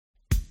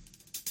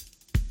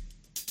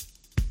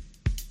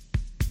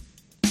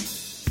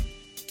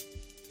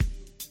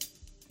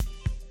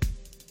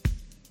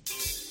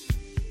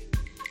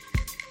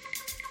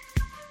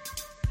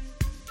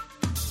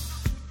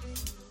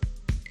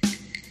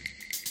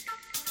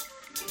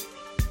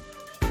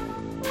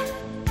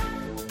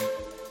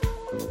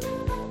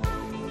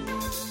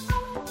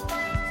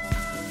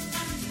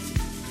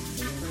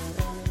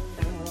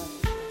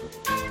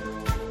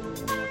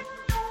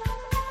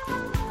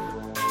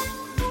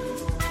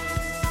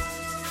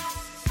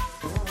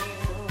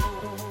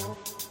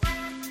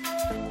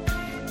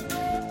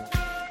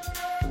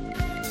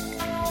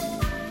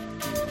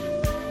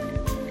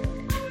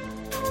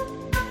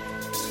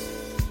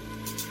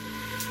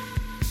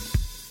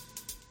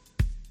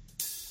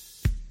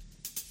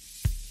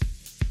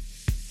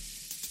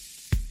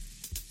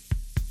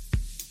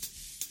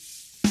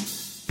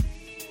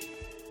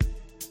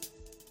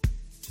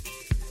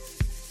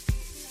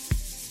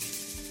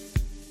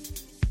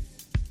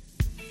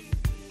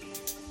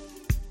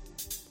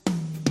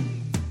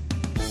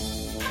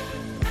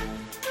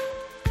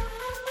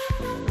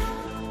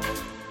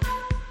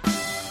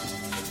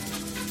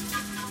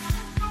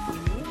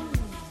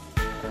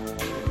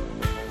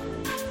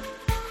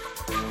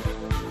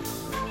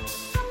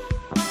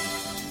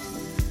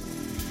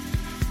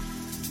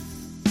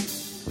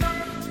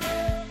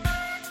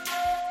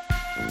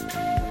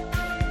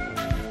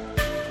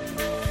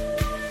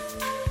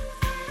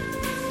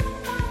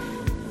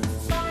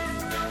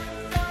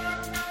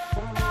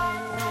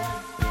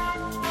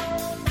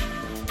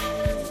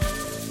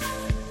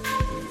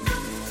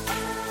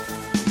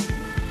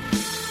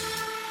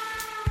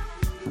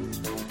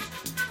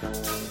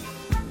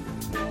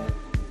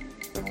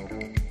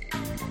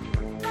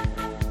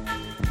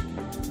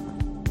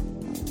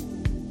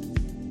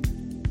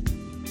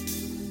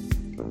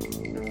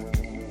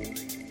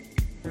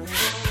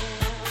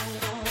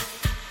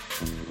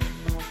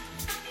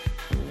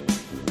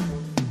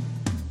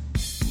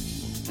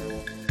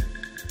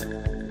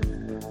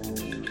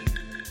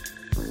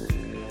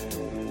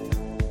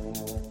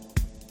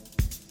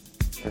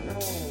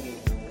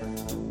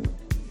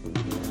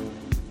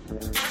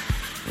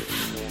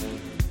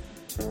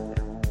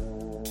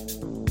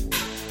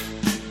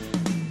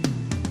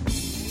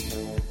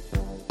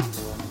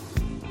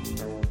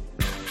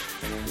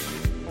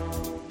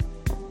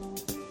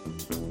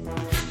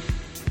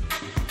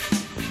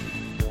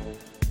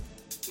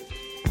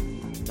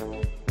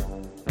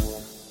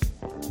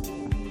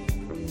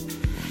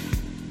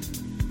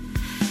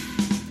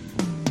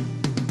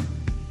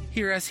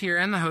Hear us here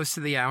and the host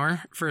of the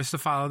hour. First to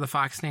follow the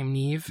fox named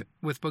Neve,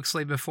 with books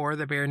laid before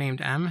the bear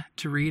named M,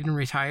 to read and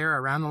retire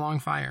around the long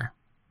fire.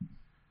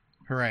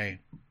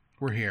 Hooray.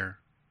 We're here.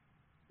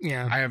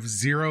 Yeah. I have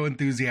zero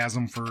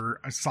enthusiasm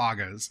for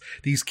sagas.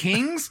 These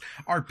kings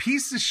are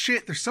pieces of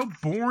shit. They're so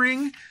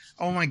boring.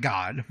 Oh my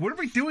god. What are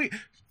we doing?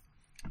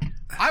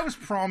 I was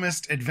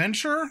promised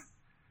adventure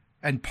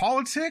and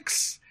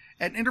politics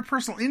and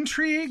interpersonal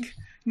intrigue.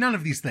 None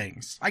of these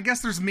things. I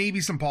guess there's maybe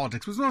some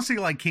politics. It was mostly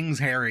like kings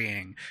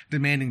harrying,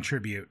 demanding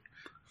tribute.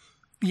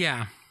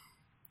 Yeah.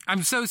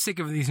 I'm so sick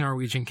of these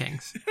Norwegian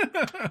kings.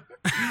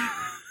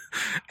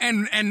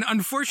 And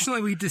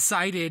unfortunately we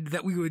decided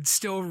that we would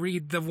still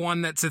read the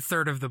one that's a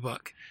third of the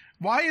book.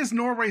 Why is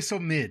Norway so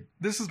mid?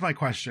 This is my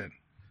question.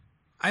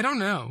 I don't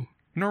know.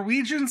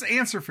 Norwegians,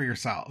 answer for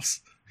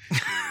yourselves.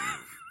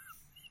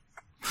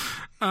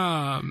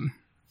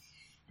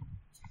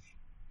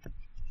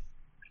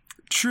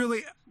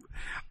 Truly,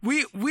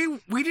 we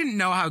didn't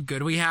know how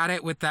good we had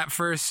it with that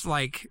first,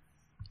 like,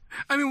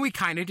 I mean, we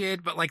kind of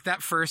did, but like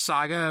that first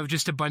saga of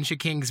just a bunch of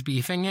kings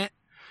beefing it.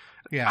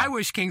 Yeah. I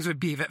wish kings would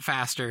beef it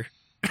faster.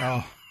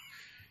 Oh.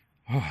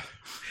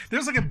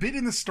 There's like a bit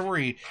in the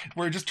story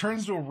where it just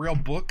turns into a real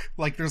book.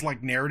 Like there's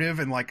like narrative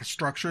and like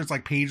structure. It's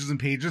like pages and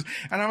pages.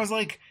 And I was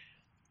like,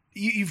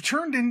 you've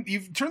turned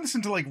this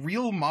into like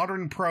real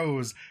modern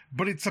prose,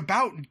 but it's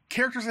about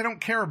characters I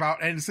don't care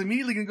about, and it's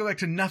immediately going to go back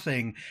to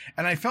nothing.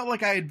 And I felt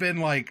like I had been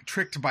like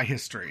tricked by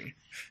history.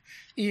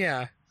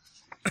 Yeah.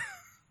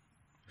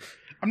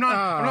 I'm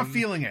not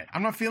feeling it.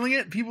 I'm not feeling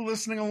it. People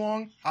listening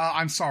along,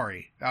 I'm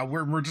sorry.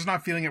 We're just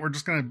not feeling it. We're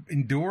just going to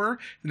endure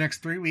the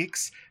next 3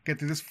 weeks, get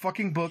through this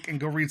fucking book, and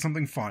go read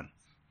something fun.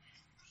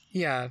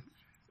 Yeah.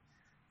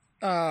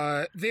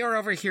 They are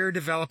over here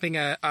developing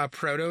a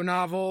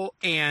proto-novel,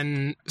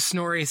 and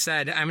Snorri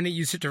said, I'm going to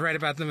use it to write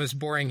about the most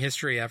boring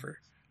history ever.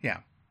 Yeah.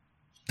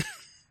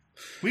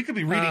 We could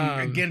be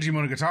reading Genji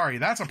Monogatari.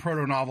 That's a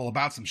proto-novel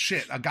about some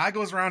shit. A guy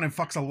goes around and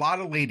fucks a lot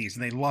of ladies,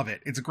 and they love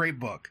it. It's a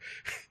great book.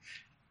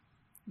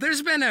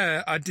 There's been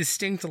a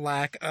distinct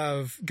lack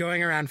of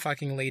going around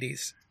fucking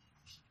ladies.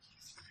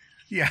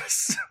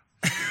 Yes.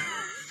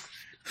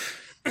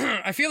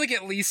 I feel like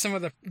at least some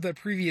of the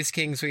previous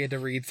kings we had to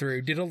read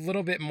through did a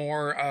little bit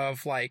more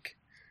of, like,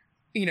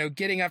 you know,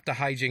 getting up to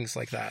hijinks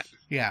like that.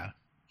 Yeah.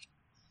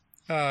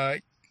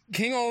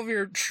 King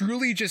Oliver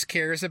truly just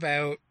cares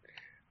about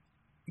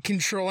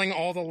controlling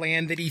all the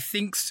land that he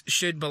thinks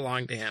should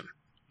belong to him.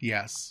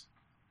 Yes.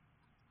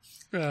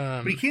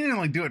 But he can't even,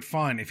 like, do it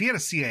fun. If he had a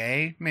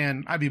CIA,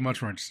 man, I'd be much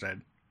more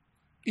interested.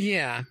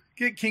 Yeah.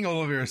 Get King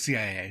Oliver a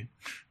CIA.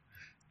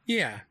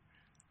 Yeah.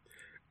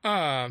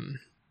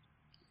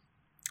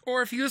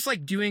 Or if he was,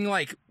 like, doing,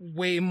 like,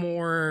 way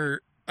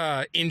more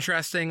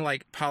interesting,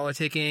 like,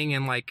 politicking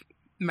and, like,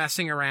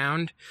 messing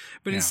around.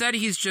 But instead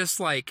he's just,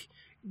 like,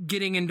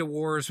 getting into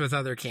wars with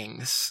other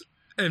kings.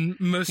 And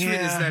most of it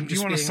is them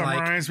just being like... You want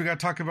to summarize? We got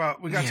to talk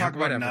about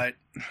whatever. Nut.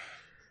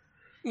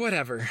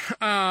 Whatever.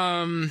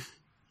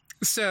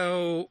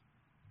 So...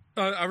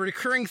 a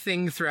recurring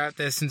thing throughout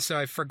this, and so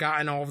I've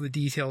forgotten all of the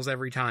details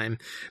every time,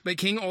 but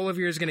King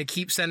Olafur is going to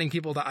keep sending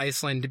people to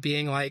Iceland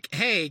being like,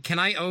 hey, can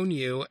I own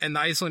you? And the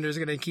Icelanders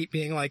are going to keep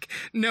being like,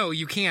 no,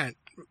 you can't.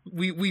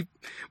 We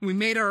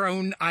made our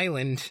own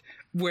island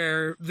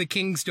where the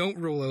kings don't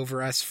rule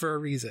over us for a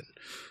reason.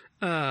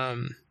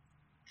 And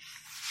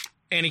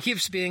he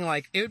keeps being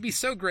like, it would be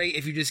so great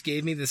if you just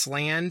gave me this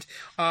land,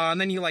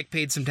 and then you, like,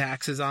 paid some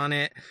taxes on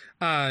it.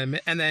 And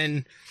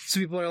then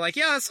some people are like,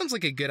 yeah, that sounds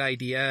like a good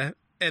idea.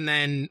 And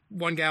then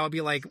one guy will be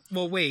like,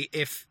 well, wait,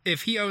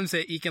 if he owns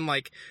it, he can,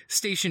 like,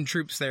 station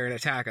troops there and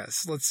attack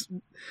us.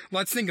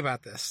 Let's think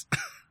about this.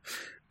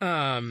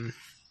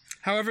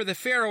 However, the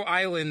Faroe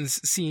Islands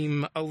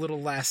seem a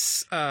little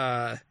less,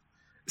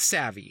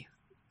 savvy.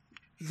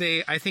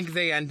 I think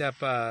they end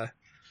up,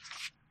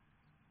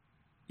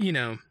 you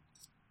know,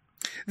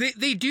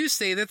 they do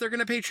say that they're going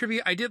to pay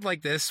tribute. I did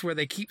like this, where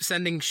they keep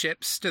sending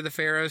ships to the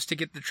Faroes to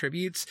get the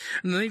tributes,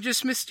 and then they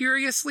just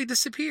mysteriously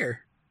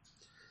disappear.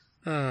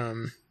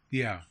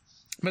 Yeah.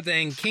 But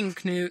then King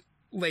Knut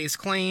lays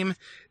claim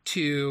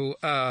to,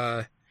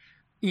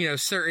 you know,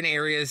 certain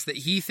areas that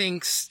he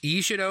thinks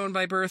he should own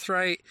by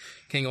birthright.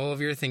 King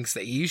Olafur thinks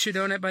that he should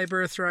own it by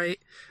birthright.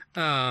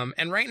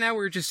 And right now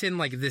we're just in,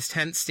 like, this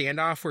tense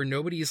standoff where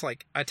nobody's,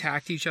 like,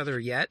 attacked each other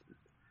yet.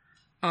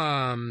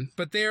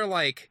 But they're,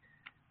 like,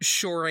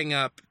 shoring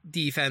up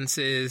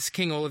defenses.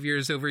 King Olafur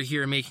is over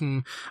here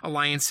making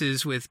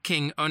alliances with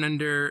King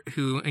Onundur,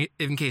 who,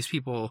 in case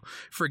people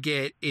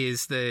forget,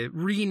 is the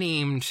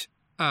renamed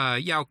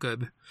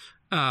Jakob,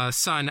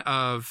 son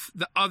of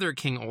the other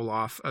King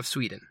Olaf of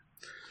Sweden.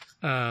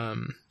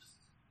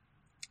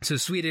 So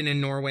Sweden and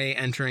Norway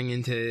entering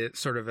into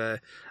sort of an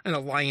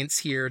alliance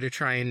here to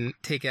try and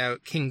take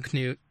out King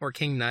Knut or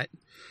King Nut.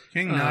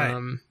 King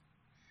Nut.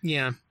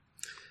 Yeah.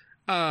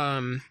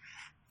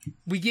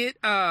 We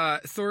get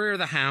Thorir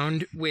the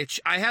Hound,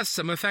 which I have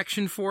some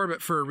affection for,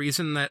 but for a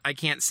reason that I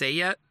can't say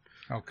yet.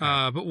 Okay.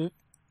 But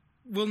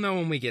we'll know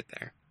when we get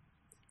there.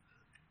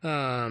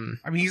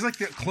 I mean, he's like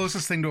the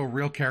closest thing to a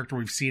real character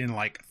we've seen in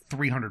like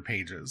 300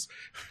 pages.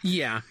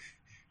 Yeah.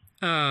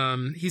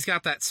 He's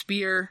got that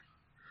spear.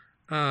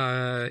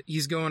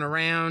 He's going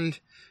around.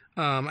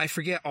 I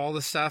forget all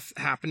the stuff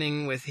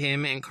happening with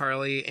him and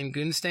Carly and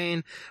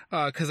Gunstein,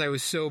 because I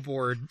was so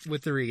bored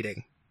with the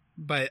reading.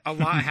 But a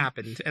lot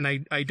happened, and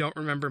I don't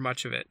remember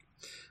much of it.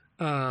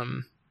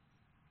 I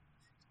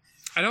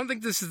don't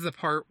think this is the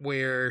part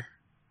where...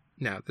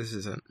 No, this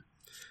isn't.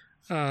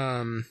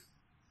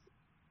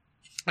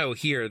 Oh,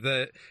 here,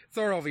 the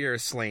Thorolfr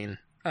is slain.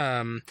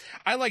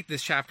 I like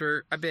this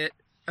chapter a bit,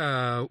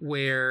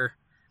 where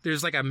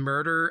there's like a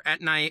murder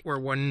at night where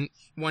one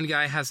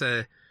guy has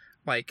a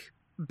like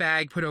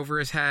bag put over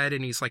his head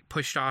and he's like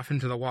pushed off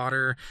into the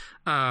water.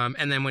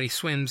 And then when he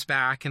swims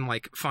back and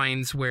like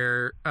finds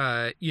where,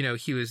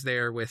 he was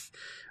there with,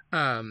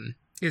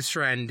 his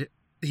friend,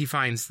 he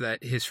finds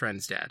that his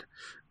friend's dead.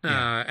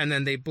 Yeah. And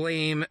then they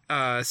blame,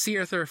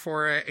 Searthur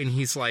for it. And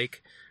he's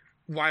like,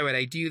 why would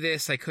I do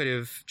this? I could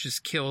have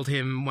just killed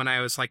him when I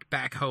was like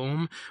back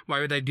home. Why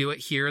would I do it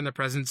here in the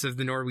presence of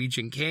the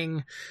Norwegian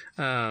king?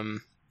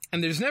 And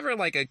there's never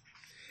like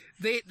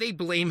they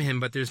blame him,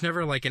 but there's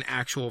never like an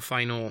actual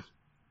final.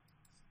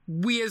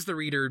 We as the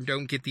reader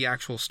don't get the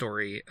actual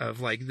story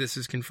of like, this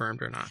is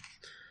confirmed or not.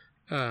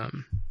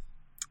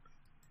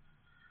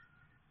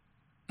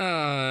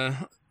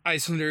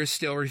 Icelanders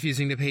still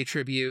refusing to pay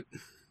tribute.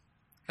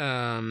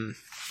 Other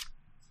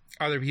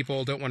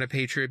people don't want to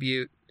pay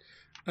tribute.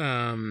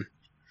 We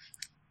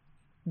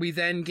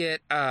then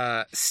get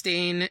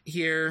Stain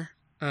here,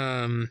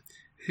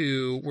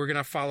 who we're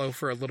gonna follow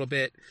for a little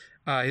bit.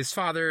 His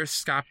father,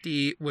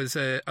 Skapti, was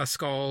a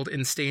skald,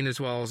 and Stain as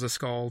well as a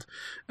skald.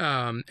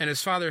 And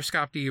his father,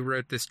 Skapti,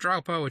 wrote this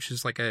Draupa, which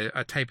is like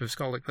a type of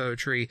skaldic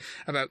poetry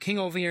about King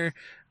Olafr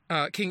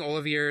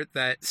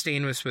that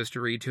Stain was supposed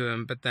to read to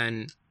him, but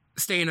then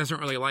Stain doesn't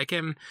really like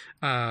him,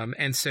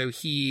 and so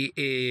he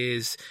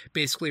is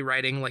basically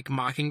writing like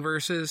mocking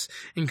verses,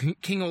 and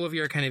King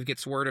Olafr kind of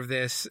gets word of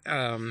this,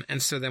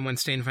 and so then when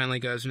Stain finally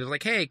goes and is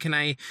like, hey, can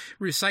I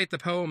recite the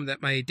poem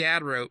that my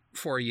dad wrote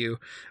for you?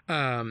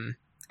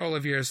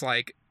 Olafr is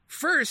like,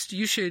 first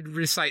you should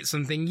recite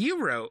something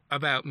you wrote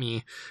about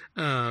me,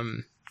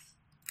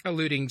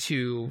 alluding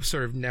to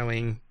sort of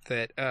knowing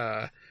that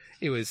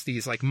it was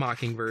these like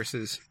mocking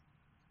verses.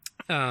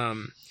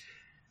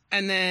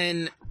 And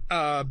then,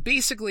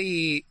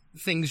 basically,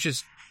 things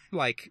just,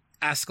 like,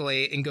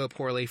 escalate and go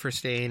poorly for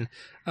Stain.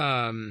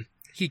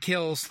 He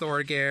kills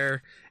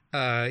Thorgeir.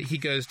 He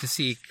goes to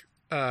seek,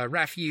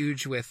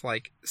 refuge with,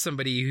 like,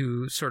 somebody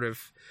who sort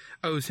of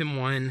owes him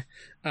one.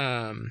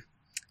 And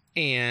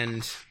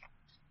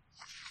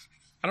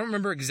I don't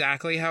remember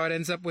exactly how it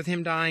ends up with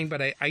him dying,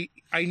 but I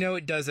know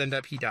it does end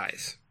up he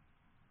dies.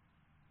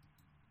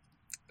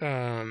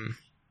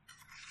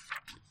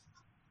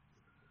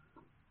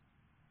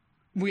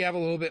 We have a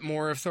little bit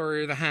more of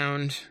Thorir the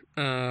Hound.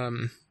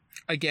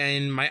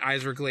 Again, my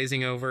eyes were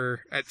glazing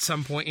over. At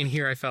some point in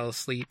here, I fell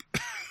asleep.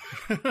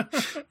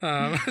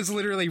 I was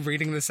literally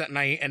reading this at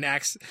night and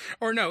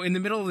in the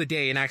middle of the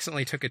day and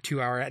accidentally took a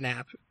 2-hour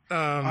nap.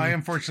 I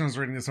unfortunately was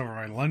reading this over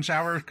my lunch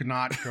hour. Could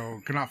not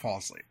fall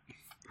asleep.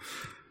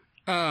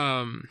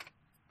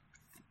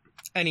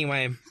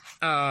 Anyway,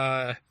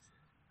 yeah,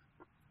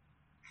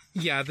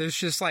 there's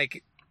just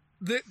like,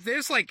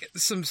 there's like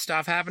some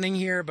stuff happening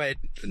here, but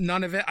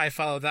none of it I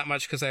followed that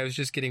much because I was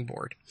just getting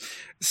bored.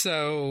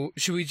 So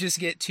should we just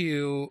get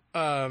to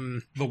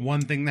the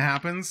one thing that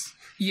happens?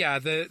 Yeah,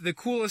 the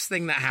coolest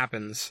thing that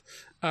happens.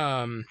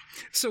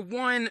 So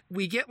one,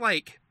 we get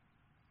like,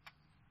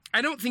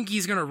 I don't think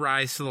he's gonna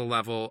rise to the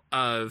level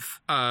of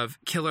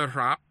Killer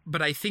Hrap,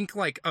 but I think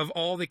like of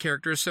all the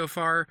characters so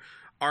far,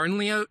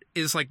 Arnleot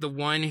is like the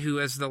one who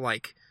has the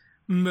like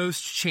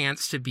most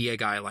chance to be a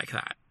guy like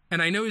that.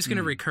 And I know he's going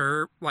to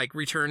return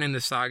in the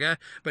saga,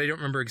 but I don't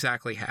remember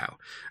exactly how.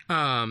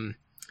 Yeah,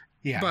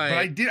 but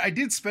I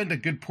did spend a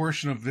good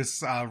portion of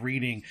this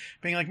reading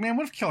being like, man,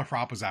 what if Killer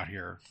Hrap was out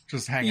here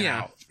just hanging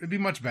out? It'd be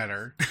much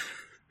better.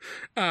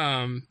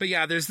 But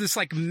yeah, there's this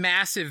like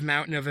massive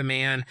mountain of a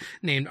man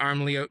named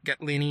Arnleot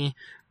Gatlini.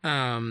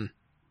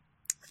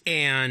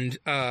 And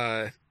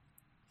I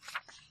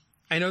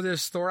know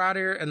there's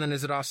Thoradir, and then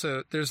there's a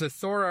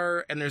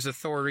Thorar and there's a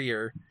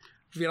Thorir.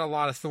 We got a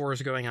lot of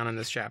Thors going on in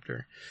this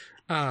chapter.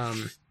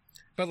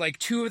 But like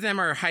two of them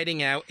are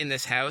hiding out in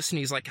this house, and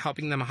he's like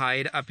helping them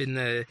hide up in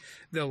the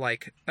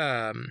like,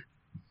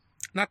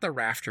 not the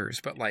rafters,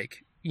 but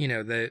like, you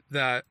know,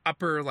 the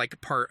upper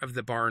like part of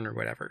the barn or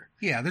whatever.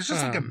 Yeah, there's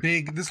just like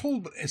this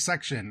whole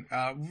section,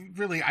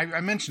 really,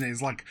 I mentioned it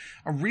is like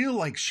a real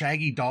like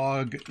Shaggy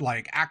Dog,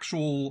 like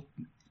actual,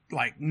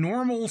 like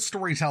normal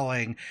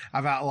storytelling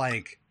about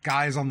like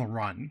guys on the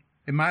run.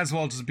 It might as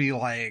well just be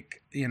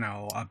like, you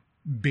know, a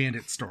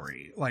bandit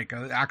story, like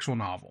an actual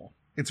novel.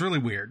 It's really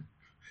weird.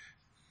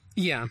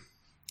 Yeah.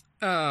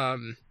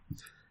 And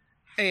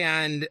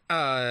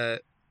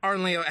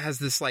Arnleot has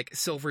this like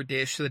silver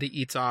dish that he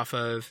eats off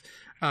of,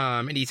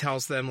 and he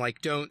tells them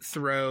like, don't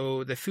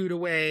throw the food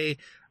away,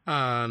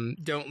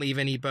 don't leave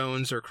any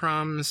bones or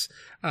crumbs.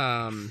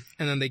 And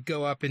then they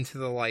go up into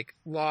the like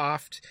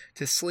loft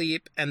to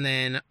sleep. And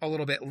then a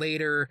little bit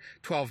later,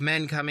 12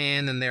 men come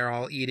in and they're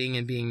all eating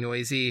and being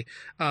noisy.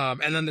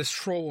 And then this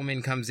troll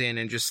woman comes in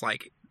and just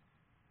like,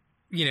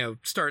 you know,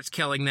 starts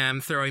killing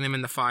them, throwing them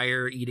in the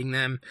fire, eating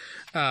them.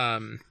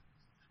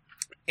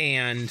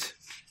 And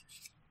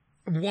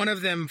one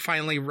of them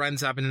finally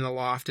runs up into the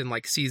loft and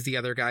like sees the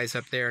other guys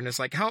up there and is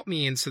like, help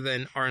me. And so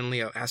then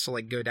Arnleo has to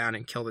like go down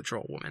and kill the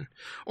troll woman,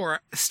 or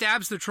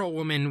stabs the troll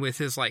woman with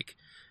his like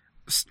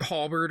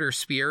halberd or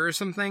spear or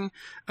something.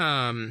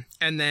 And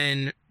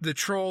then the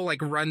troll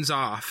like runs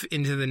off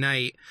into the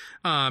night.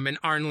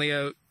 And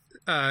Arnleo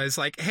is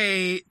like,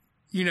 hey,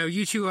 you know,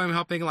 you two I'm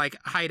helping like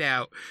hide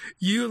out.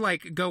 You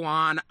like go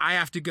on. I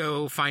have to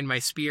go find my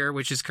spear,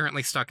 which is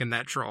currently stuck in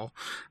that troll.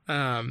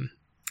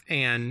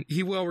 And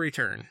he will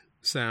return.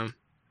 So,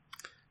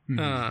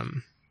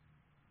 and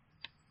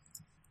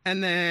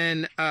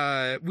then,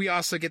 we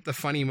also get the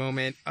funny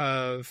moment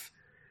of,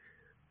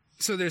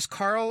 so there's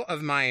Carl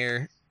of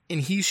Meyer and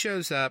he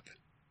shows up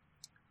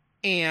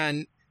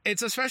and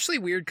it's especially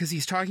weird because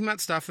he's talking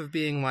about stuff of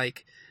being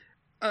like,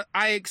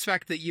 I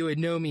expect that you would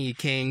know me,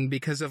 King,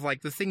 because of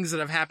like the things that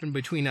have happened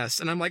between us.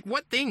 And I'm like,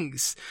 what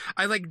things?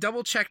 I like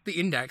double checked the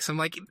index. I'm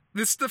like,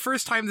 this is the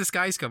first time this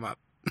guy's come up.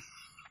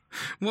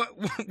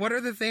 What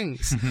are the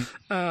things?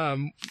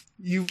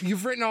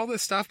 You've written all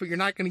this stuff, but you're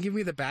not going to give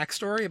me the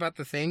backstory about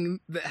the thing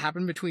that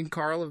happened between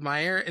Carl of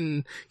Meyer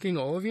and King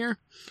Olafir.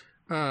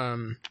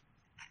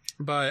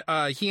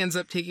 But he ends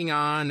up taking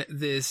on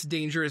this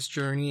dangerous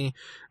journey,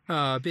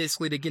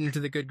 basically to get into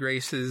the good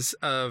graces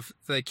of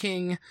the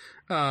king,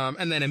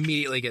 and then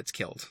immediately gets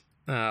killed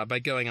by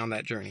going on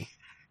that journey.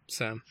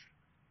 So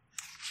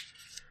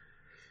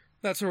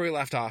that's where we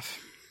left off.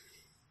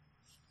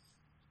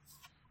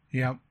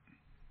 Yep.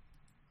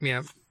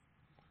 Yeah.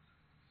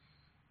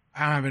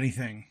 I don't have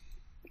anything.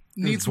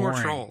 Needs more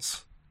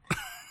trolls.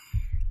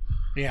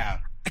 Yeah.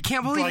 I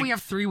can't believe we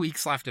have 3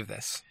 weeks left of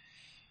this.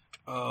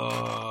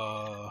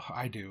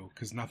 I do,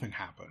 because nothing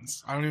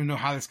happens. I don't even know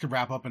how this could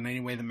wrap up in any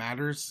way that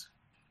matters.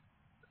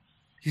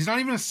 He's not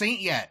even a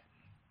saint yet.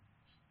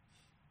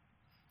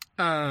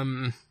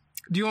 Do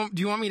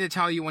you want me to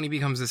tell you when he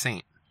becomes a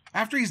saint?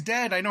 After he's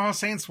dead, I know how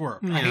saints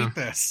work. Yeah. I hate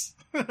this.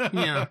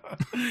 Yeah.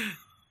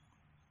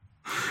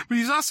 But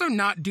he's also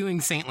not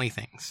doing saintly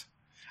things.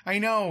 I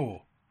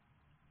know.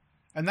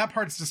 And that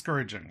part's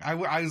discouraging. I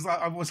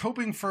was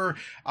hoping for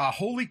a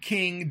holy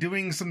king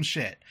doing some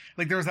shit.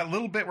 Like, there was that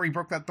little bit where he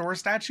broke that Thor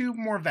statue.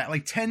 More of that.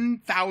 Like,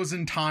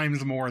 10,000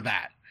 times more of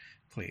that.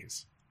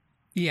 Please.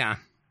 Yeah.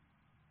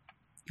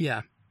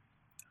 Yeah.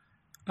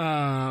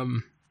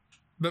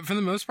 But for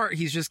the most part,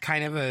 he's just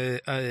kind of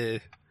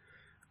a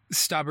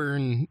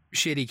stubborn,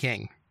 shitty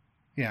king.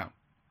 Yeah.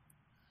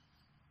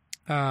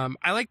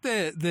 I like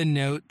the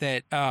note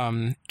that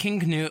King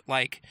Canute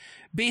like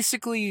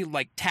basically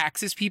like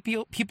taxes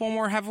people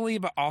more heavily,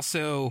 but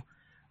also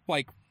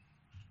like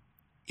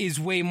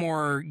is way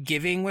more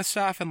giving with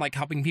stuff and like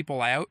helping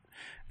people out.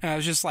 And I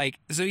was just like,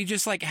 so he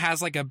just like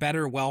has like a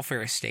better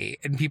welfare state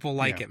and people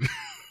like him.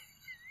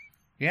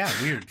 Yeah,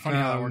 weird. Funny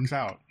how that works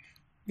out.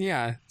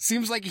 Yeah,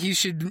 seems like he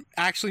should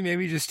actually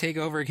maybe just take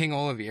over King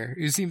Olafir,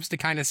 who seems to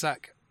kind of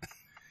suck.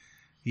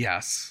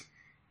 Yes.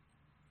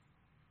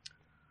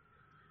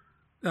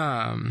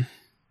 That's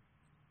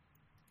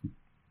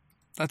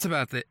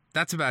about it.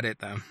 That's about it,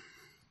 though.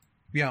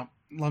 Yeah,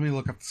 let me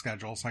look up the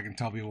schedule so I can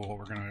tell people what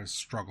we're going to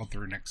struggle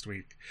through next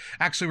week.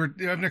 Actually,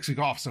 we have next week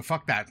off, so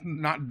fuck that.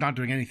 Not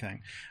doing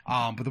anything.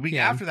 But the week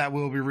after that,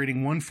 we'll be reading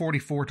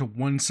 144 to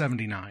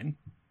 179.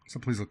 So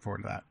please look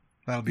forward to that.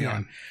 That'll be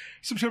on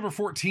September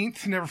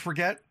 14th. Never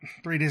forget,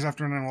 3 days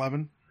after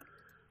 9/11.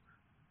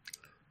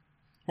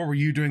 What were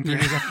you doing 3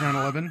 days after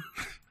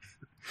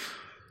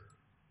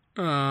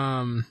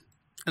 9/11?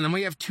 And then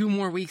we have 2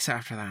 more weeks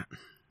after that.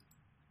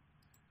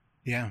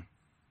 Yeah.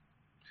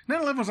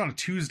 9/11 was on a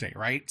Tuesday,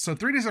 right? So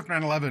 3 days after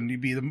 9/11, you'd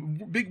be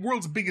the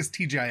world's biggest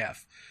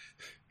TGIF.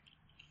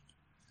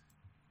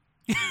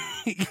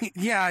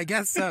 Yeah, I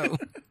guess so.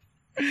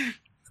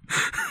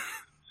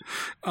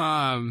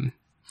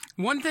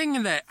 One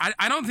thing that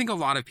I don't think a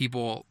lot of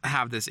people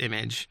have this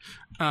image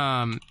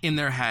in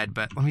their head,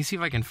 but let me see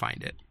if I can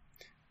find it.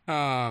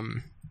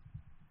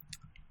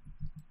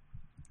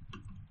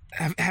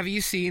 Have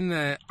you seen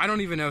the... I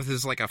don't even know if this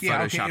is like a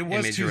Photoshop it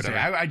was image Tuesday. or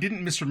whatever. I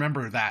didn't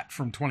misremember that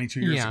from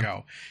 22 years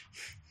ago.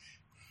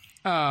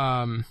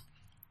 But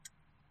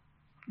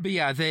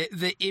yeah,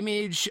 the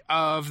image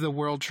of the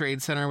World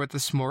Trade Center with the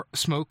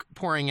smoke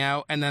pouring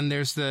out, and then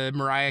there's the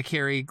Mariah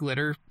Carey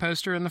glitter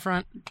poster in the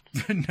front.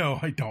 No,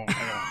 I don't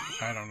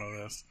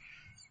know this.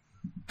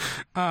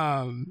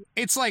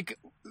 It's like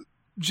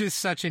just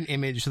such an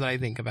image that I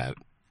think about.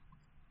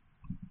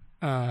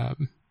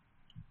 I'm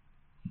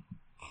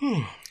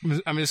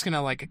just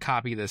gonna like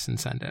copy this and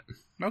send it.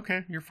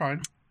 Okay, you're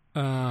fine.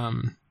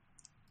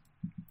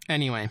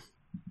 Anyway,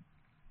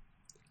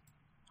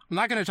 I'm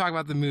not going to talk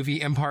about the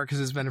movie in part because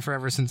it's been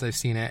forever since I've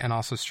seen it, and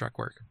also Struck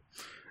Work.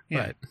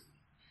 Yeah. But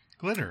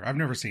Glitter. I've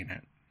never seen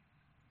it.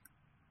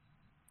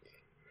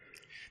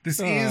 This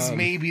is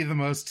maybe the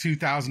most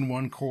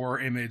 2001 core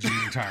image in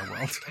the entire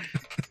world.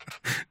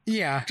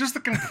 Yeah. Just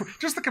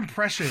the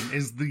compression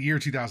is the year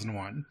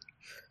 2001.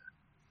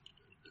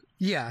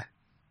 Yeah.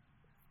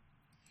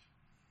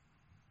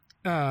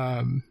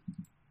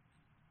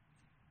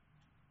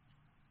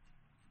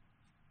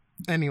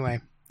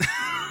 Anyway.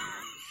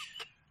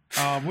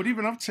 What have you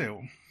been up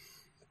to?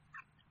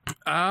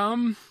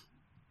 I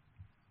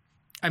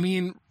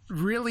mean,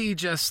 really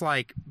just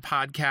like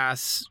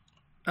podcasts,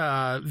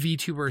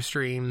 VTuber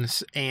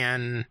streams,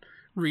 and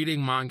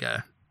reading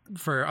manga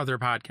for other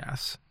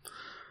podcasts.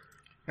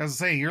 As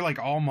I say, you're like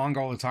all manga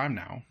all the time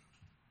now.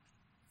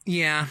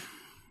 Yeah.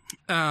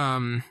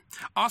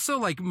 Also,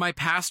 like, my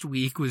past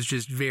week was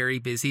just very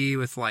busy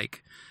with,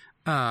 like,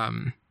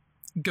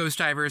 Ghost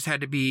Divers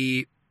had to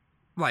be,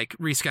 like,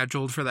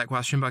 rescheduled for that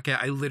question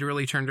bucket. I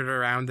literally turned it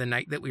around the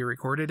night that we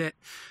recorded it,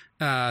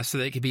 so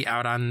that it could be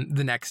out on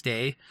the next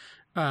day.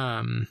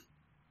 I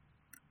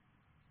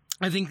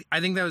think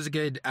that was a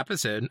good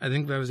episode. I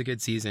think that was a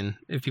good season.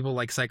 If people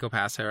like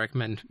Psychopaths, I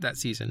recommend that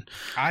season.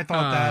 I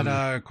thought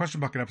that question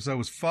bucket episode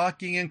was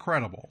fucking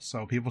incredible,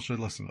 so people should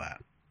listen to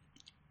that.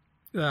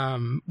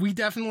 We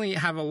definitely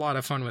have a lot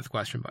of fun with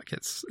question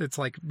buckets. It's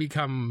like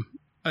become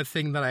a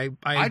thing that I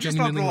just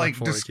thought genuinely look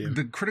forward to.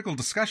 The critical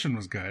discussion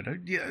was good.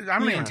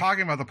 I'm not even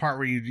talking about the part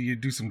where you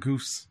do some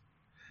goofs.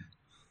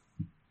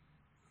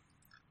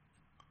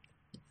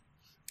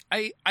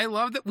 I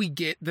love that we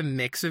get the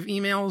mix of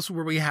emails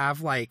where we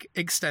have like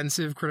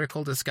extensive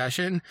critical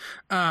discussion,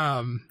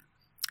 and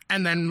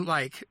then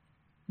like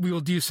we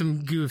will do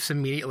some goofs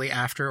immediately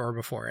after or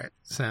before it.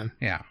 So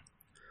yeah.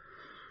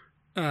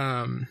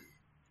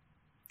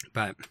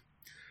 But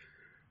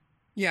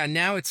yeah,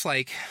 now it's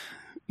like,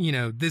 you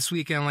know, this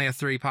week I only have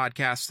 3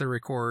 podcasts to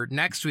record.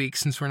 Next week,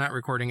 since we're not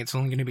recording, it's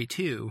only going to be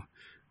 2.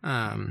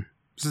 So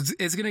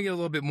it's going to get a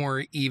little bit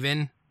more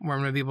even, where I'm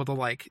going to be able to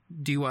like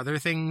do other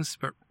things.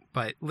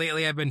 But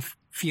lately I've been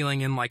feeling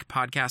in like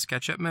podcast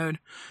catch-up mode.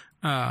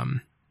 I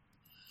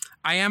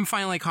am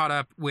finally caught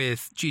up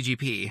with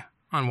GGP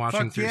on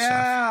watching through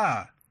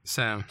stuff.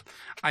 So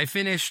I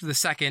finished the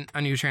second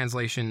A New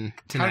Translation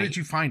tonight. How did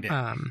you find it?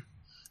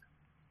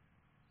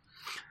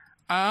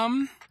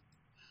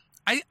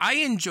 I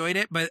enjoyed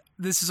it, but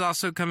this is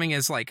also coming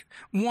as like,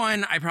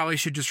 one, I probably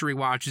should just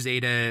rewatch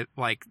Zeta,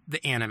 like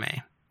the anime,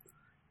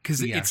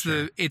 because it's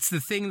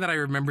the thing that I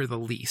remember the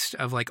least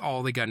of like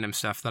all the Gundam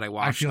stuff that I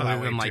watched. I feel that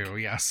way like, too.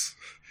 Yes.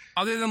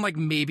 Other than like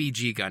maybe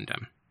G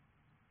Gundam.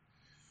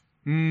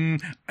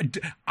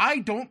 I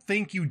don't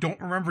think you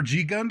don't remember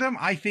G Gundam.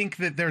 I think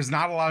that there's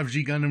not a lot of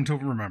G Gundam to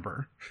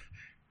remember.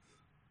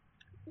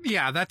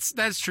 Yeah,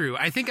 that's true.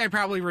 I think I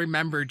probably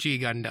remember G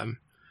Gundam.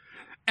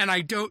 And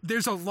I don't,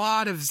 there's a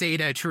lot of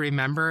Zeta to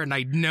remember, and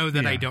I know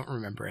that I don't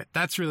remember it.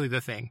 That's really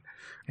the thing.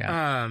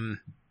 Yeah.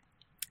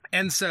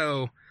 And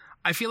so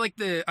I feel like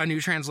the A New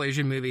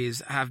Translation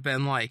movies have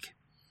been like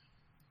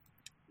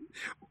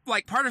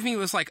part of me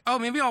was like, oh,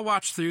 maybe I'll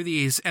watch through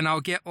these and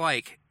I'll get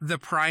like the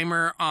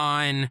primer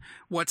on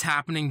what's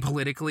happening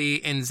politically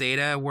in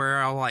Zeta,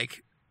 where I'll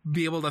like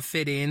be able to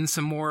fit in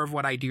some more of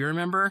what I do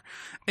remember.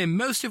 And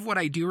most of what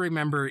I do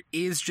remember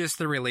is just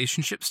the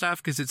relationship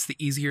stuff, because it's the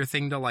easier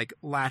thing to like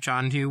latch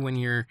onto when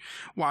you're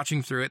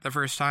watching through it the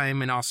first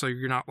time. And also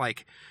you're not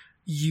like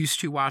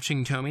used to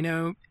watching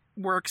Tomino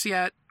works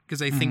yet,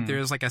 because I think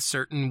there's like a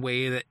certain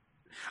way that,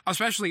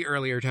 especially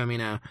earlier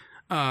Tomino,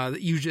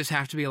 that you just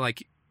have to be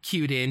like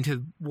cued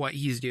into what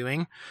he's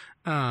doing.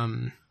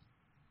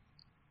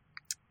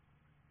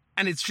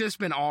 And it's just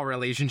been all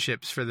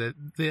relationships for the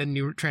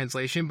New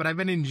Translation, but I've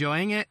been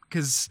enjoying it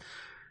because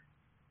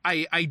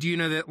I do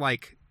know that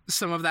like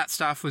some of that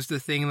stuff was the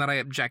thing that I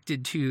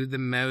objected to the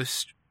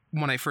most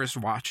when I first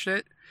watched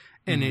it.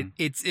 And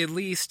it's at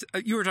least,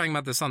 you were talking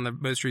about this on the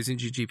most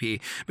recent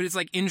GGP, but it's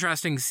like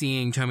interesting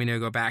seeing Tomino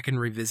go back and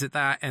revisit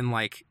that and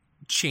like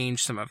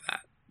change some of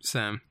that.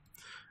 So,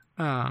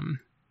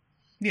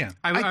 yeah,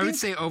 I would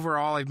say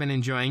overall I've been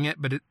enjoying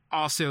it, but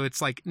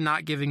it's like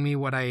not giving me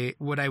what I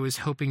was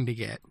hoping to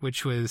get,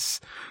 which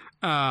was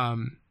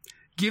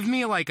give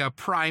me like a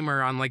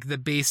primer on like the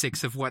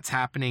basics of what's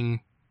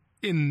happening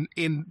in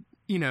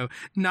you know,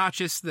 not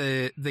just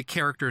the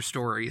character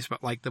stories,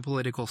 but like the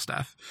political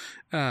stuff.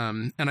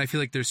 And I feel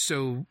like there's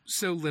so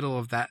little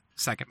of that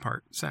second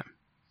part. So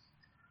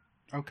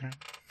okay.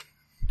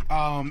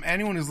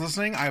 Anyone who's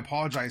listening, I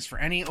apologize for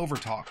any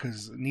overtalk,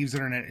 because Neve's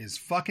internet is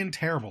fucking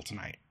terrible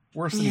tonight.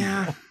 Worse than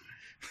usual.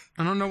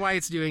 I don't know why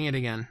it's doing it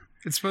again.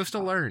 It's supposed to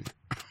learn.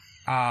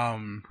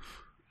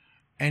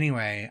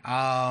 Anyway,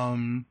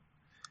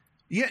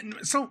 yeah,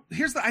 so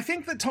I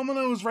think that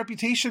Tomino's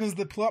reputation as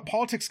the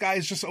politics guy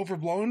is just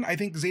overblown. I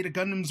think Zeta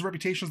Gundam's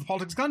reputation as the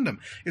politics Gundam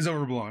is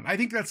overblown. I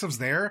think that stuff's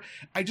there.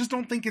 I just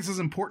don't think it's as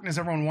important as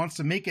everyone wants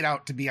to make it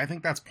out to be. I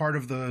think that's part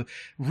of the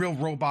real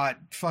robot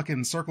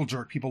fucking circle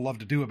jerk people love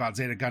to do about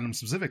Zeta Gundam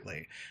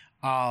specifically.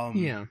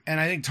 And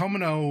I think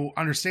Tomino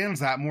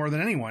understands that more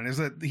than anyone, is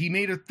that he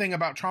made a thing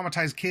about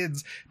traumatized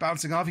kids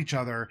bouncing off each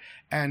other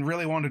and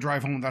really wanted to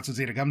drive home that's what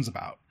Zeta Gundam's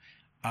about.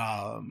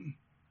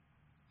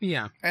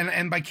 Yeah.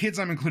 And by kids,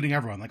 I'm including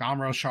everyone, like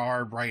Amuro,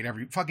 Char, Bright,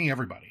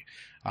 everybody.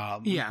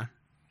 Yeah.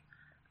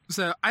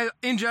 So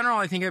in general,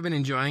 I think I've been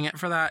enjoying it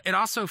for that. It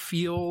also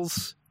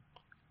feels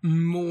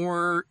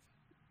more,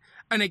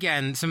 and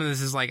again, some of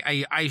this is like,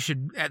 I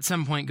should at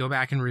some point go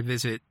back and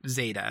revisit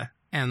Zeta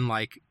and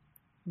like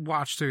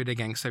watch through it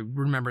again because I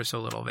remember so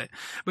little of it.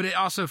 But it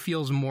also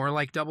feels more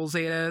like Double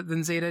Zeta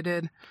than Zeta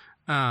did,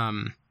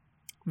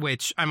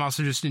 which I'm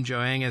also just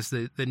enjoying as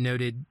the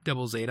noted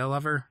Double Zeta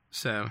lover.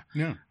 So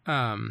yeah.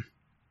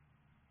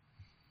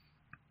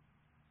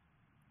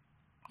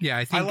 Yeah,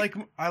 I think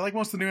I like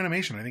most of the new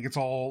animation. I think it's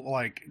all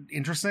like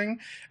interesting,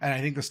 and I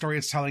think the story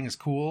it's telling is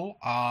cool.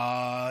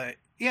 Yeah,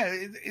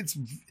 it's.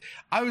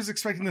 I was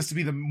expecting this to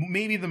be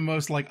maybe the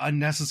most like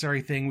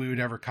unnecessary thing we would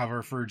ever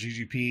cover for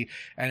GGP,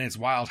 and it's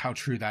wild how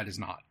true that is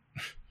not.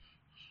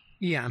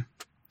 Yeah,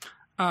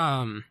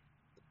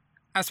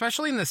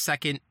 especially in the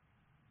second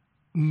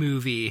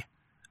movie.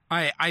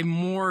 I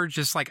more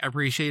just like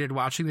appreciated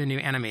watching the new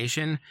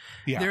animation.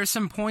 Yeah. There's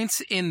some points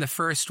in the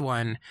first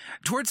one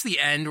towards the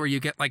end where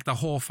you get like the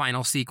whole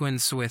final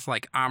sequence with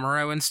like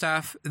Amuro and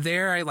stuff.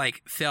 There I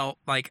like felt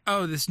like,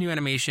 oh, this new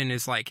animation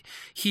is like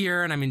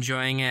here and I'm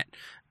enjoying it.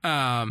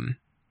 But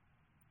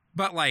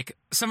like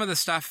some of the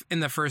stuff in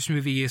the first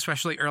movie,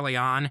 especially early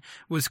on,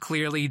 was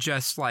clearly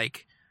just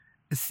like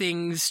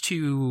things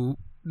to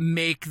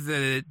make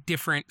the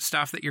different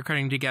stuff that you're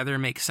cutting together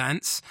make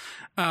sense.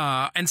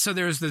 And so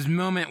there's this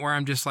moment where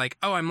I'm just like,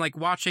 oh, I'm like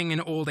watching an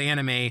old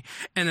anime,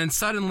 and then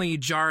suddenly,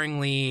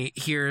 jarringly,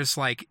 here's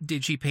like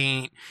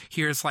digipaint,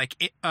 here's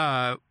like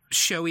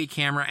showy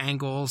camera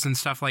angles and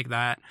stuff like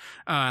that,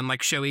 and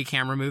like showy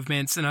camera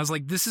movements, and I was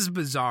like, this is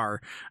bizarre.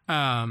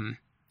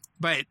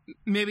 But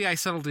maybe I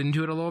settled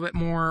into it a little bit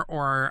more,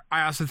 or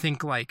I also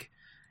think like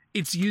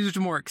it's used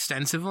more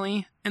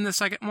extensively in the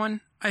second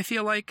one, I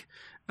feel like.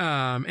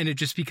 And it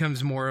just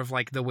becomes more of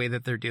like the way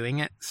that they're doing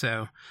it.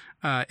 So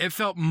it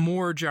felt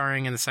more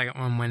jarring in the second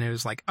one when it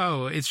was like,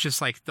 oh, it's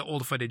just like the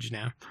old footage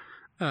now.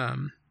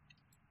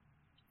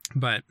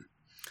 But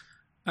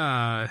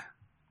I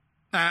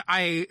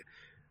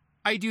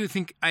do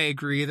think I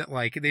agree that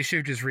like they should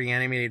have just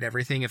reanimated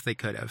everything if they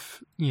could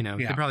have. You know,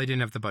 They probably didn't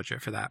have the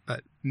budget for that,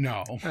 but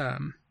no.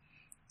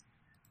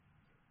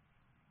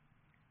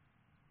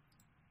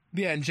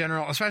 Yeah, in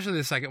general, especially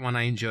the second one,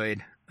 I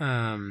enjoyed.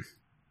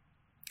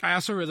 I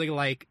also really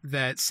like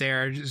that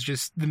Sarah is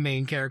just the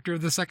main character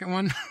of the second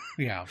one.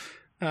 Yeah.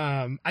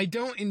 I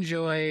don't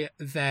enjoy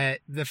that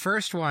the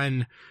first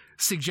one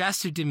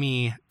suggested to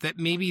me that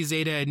maybe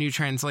Zeta, a New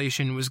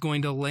Translation, was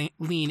going to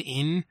lean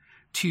in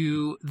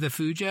to the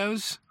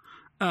Fujos.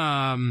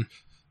 And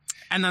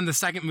then the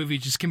second movie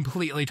just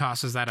completely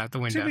tosses that out the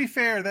window. To be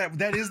fair,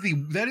 that is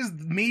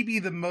maybe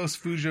the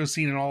most Fujo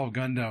scene in all of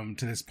Gundam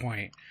to this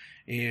point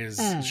is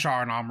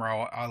Char and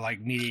Amuro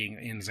like meeting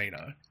in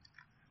Zeta.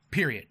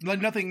 Period. Like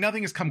nothing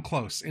has come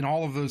close in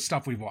all of those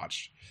stuff we've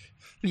watched.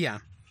 Yeah.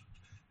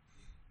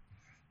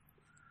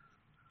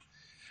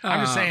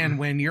 I'm just saying,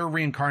 when you're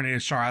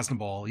reincarnated Char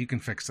Aznavour, you can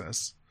fix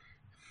this.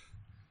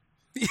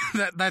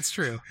 That's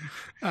true.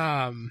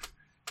 I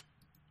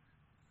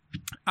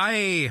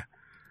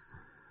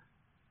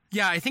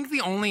think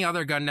the only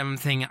other Gundam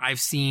thing I've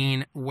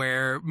seen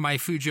where my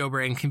Fujo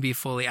brain can be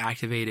fully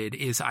activated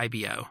is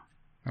IBO.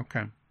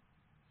 Okay.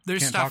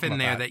 There's stuff in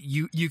there that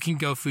you can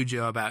go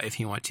Fujo about if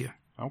you want to.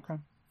 Okay.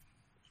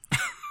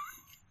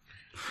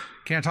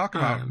 Can't talk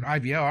about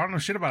IBO. I don't know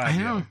shit about IBO. I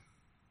know.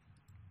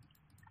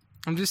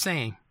 I'm just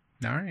saying.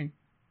 All right.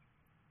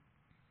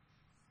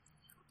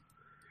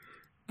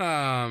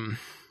 Gundam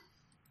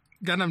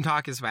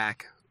Talk is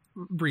back.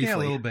 Briefly. Yeah, a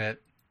little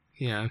bit.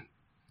 Yeah.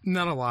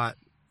 Not a lot.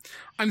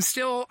 I'm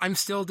still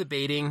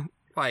debating,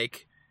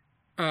 like,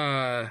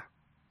 do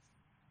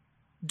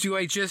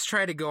I just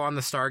try to go on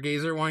the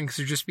Stargazer one? Because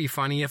it would just be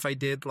funny if I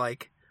did,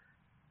 like,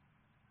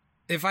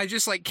 if I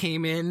just like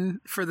came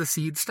in for the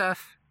seed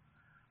stuff.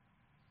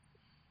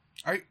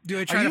 Do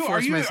I try to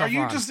force myself on?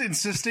 Are you just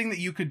insisting that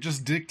you could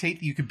just dictate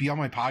that you could be on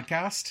my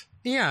podcast?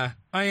 Yeah,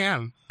 I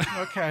am.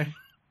 Okay.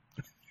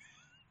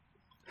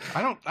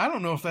 I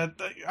don't know if that.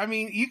 I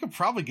mean, you could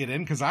probably get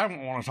in because I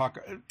don't want to talk.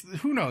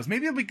 Who knows?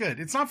 Maybe it'll be good.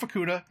 It's not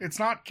Fukuda. It's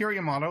not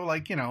Kiriyamato.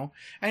 Like, you know,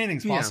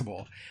 anything's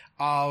possible.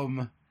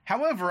 Yeah.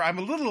 However, I'm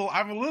a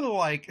little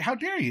like, how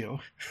dare you?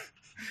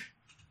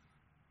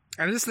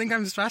 I just think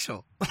I'm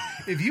special.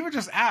 If you had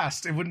just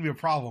asked, it wouldn't be a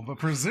problem. But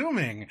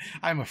presuming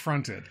I'm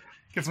affronted,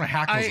 gets my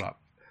hackles up.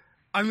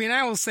 I mean,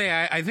 I will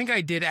say, I think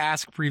I did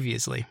ask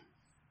previously.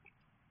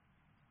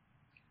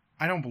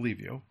 I don't believe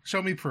you.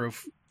 Show me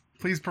proof.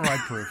 Please provide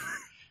proof.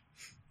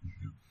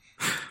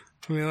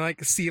 I mean,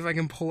 like, see if I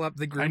can pull up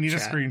the group chat. I need a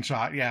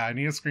screenshot. Yeah, I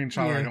need a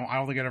screenshot. Yeah. I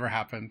don't think it ever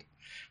happened.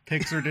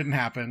 Pixar didn't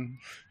happen.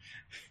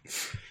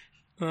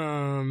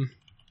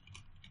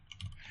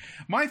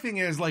 My thing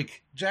is,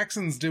 like,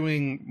 Jackson's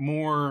doing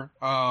more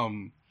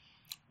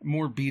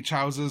beach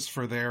houses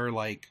for their,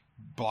 like,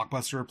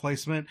 blockbuster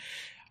replacement.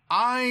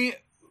 I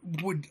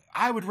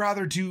would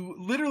rather do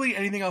literally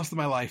anything else in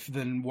my life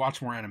than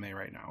watch more anime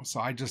right now. So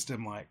I just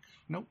am like,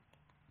 nope,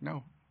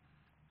 no.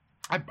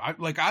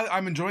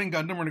 I'm enjoying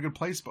Gundam. We're in a good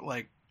place, but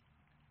like,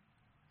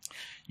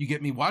 you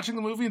get me watching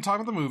the movie and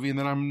talking about the movie, and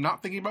then I'm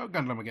not thinking about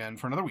Gundam again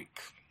for another week.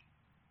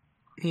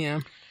 Yeah.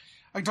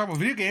 I can talk about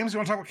video games. You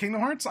want to talk about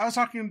Kingdom Hearts? I was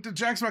talking to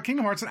Jax about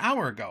Kingdom Hearts an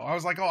hour ago. I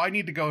was like, oh, I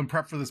need to go and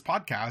prep for this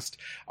podcast.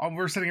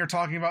 We're sitting here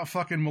talking about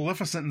fucking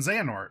Maleficent and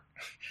Xehanort.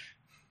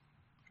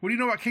 What do you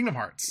know about Kingdom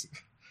Hearts?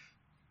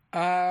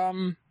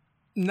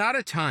 Not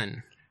a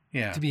ton.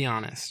 Yeah. To be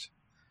honest.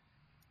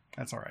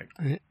 That's all right.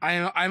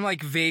 I'm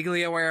like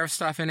vaguely aware of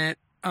stuff in it.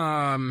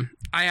 I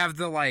have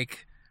the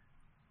like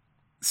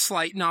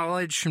slight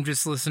knowledge from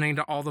just listening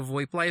to all the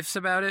VoIP Lifes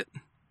about it.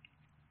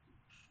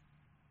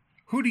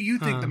 Who do you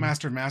think the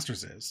Master of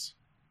Masters is?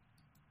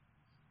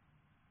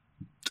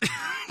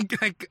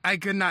 I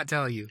could not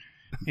tell you.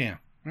 Yeah.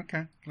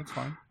 Okay. That's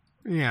fine.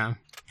 Yeah.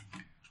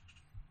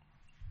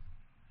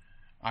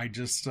 I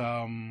just,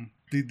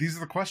 these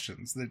are the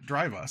questions that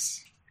drive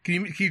us.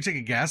 Can you take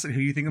a guess at who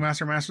you think the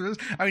Master of Masters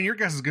is? I mean, your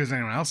guess is as good as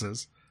anyone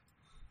else's.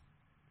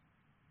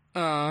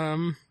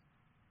 The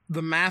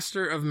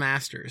Master of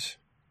Masters.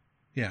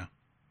 Yeah.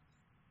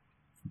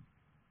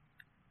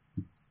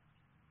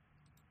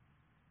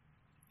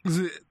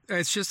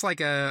 It's just like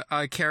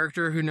a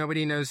character who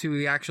nobody knows who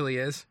he actually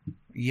is.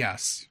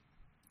 Yes.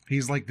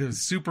 He's like the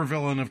super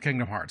villain of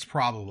Kingdom Hearts.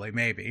 Probably.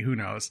 Maybe. Who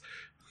knows?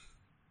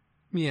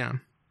 Yeah.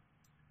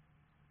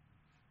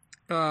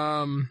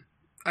 I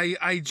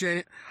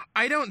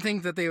don't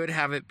think that they would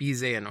have it be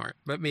Xehanort,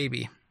 but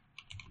maybe.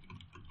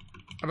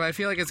 But I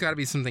feel like it's got to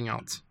be something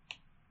else.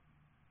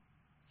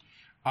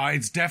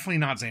 It's definitely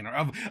not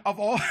Xehanort. Of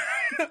all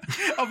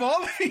of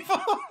all the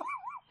people.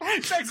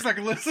 Jack's not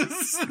gonna listen.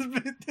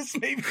 This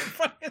may be the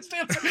funniest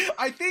answer.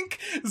 I think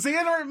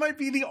Xehanort might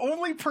be the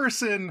only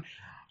person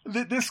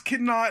that this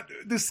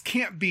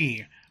can't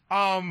be.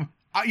 I'm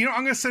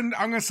gonna send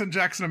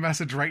Jackson a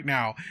message right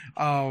now.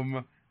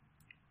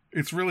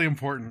 It's really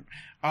important.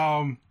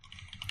 Because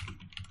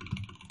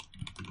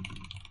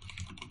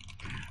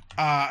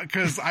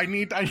I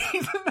need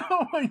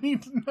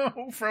to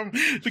know from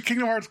the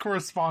Kingdom Hearts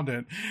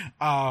correspondent,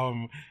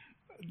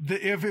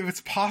 if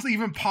it's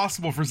even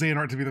possible for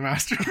Xehanort to be the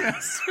Master of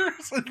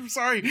Masters. I'm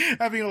sorry,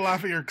 having a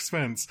laugh at your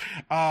expense.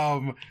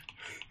 I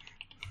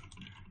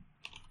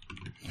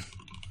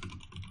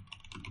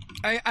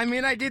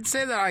mean, I did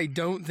say that I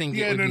don't think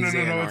it would be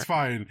Xehanort. No, it's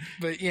fine.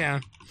 But yeah.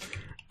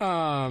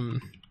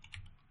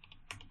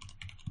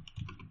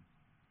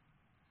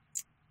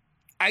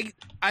 I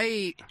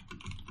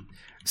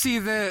see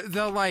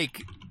the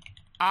like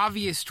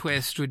obvious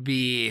twist would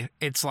be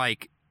it's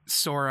like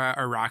Sora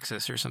or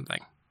Roxas or something.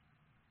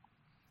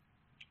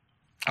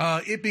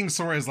 It being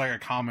Sora is like a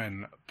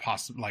common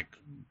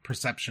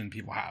perception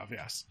people have.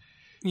 Yes.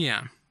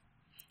 Yeah.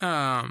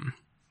 And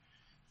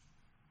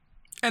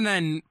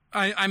then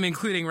I'm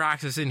including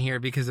Roxas in here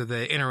because of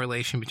the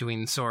interrelation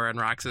between Sora and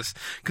Roxas,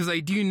 because I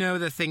do know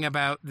the thing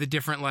about the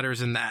different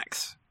letters in the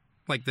X,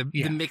 like the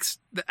mix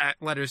the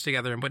letters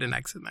together and put an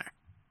X in there.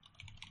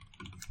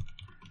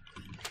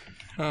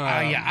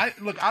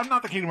 I'm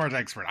not the Kingdom Hearts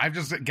expert. I've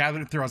just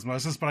gathered it through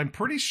osmosis, but I'm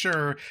pretty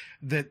sure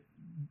that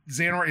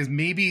Xehanort is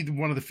maybe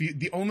one of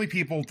the only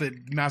people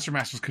that Master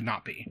Masters could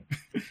not be,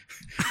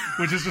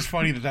 which is just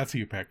funny that that's who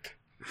you picked.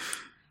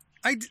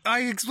 I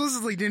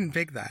explicitly didn't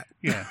pick that.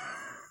 Yeah.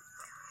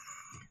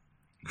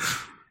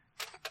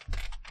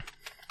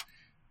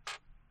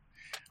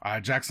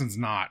 Jackson's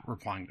not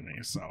replying to me,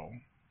 so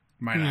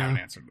might not have an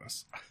answer to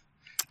this.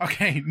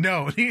 Okay,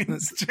 no.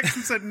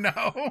 Jackson said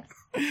no.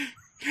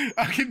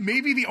 Okay,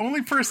 maybe the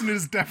only person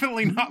is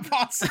definitely not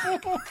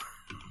possible.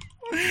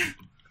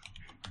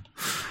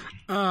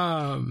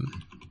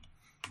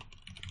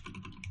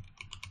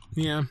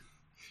 Yeah.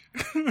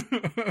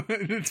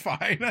 It's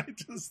fine.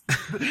 It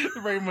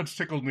very much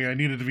tickled me. I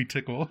needed to be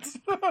tickled.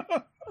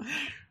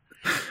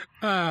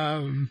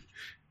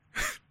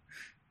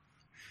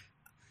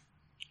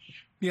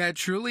 Yeah,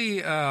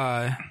 truly,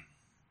 my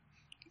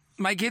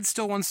kid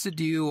still wants to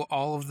do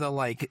all of the,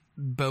 like,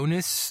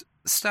 bonus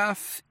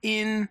stuff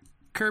in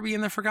Kirby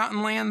and the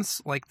Forgotten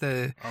Lands. Like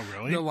the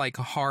like,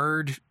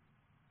 hard,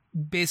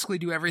 basically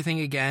do everything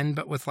again,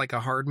 but with, like,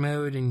 a hard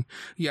mode, and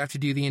you have to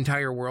do the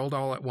entire world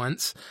all at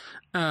once.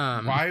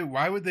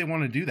 Why would they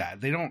want to do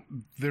that?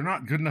 They're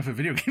not good enough at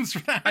video games for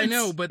that. I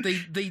know, but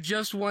they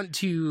just want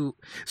to,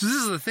 so this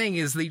is the thing,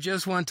 is they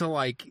just want to,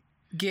 like,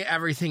 get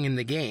everything in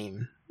the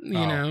game, you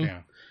know? Yeah.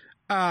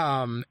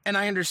 And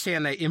I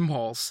understand that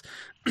impulse,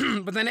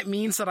 but then it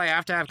means that I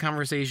have to have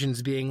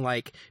conversations being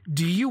like,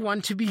 do you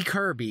want to be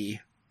Kirby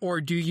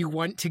or do you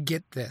want to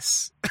get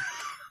this?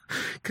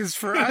 Because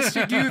for us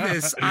to do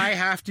this, I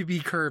have to be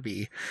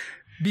Kirby.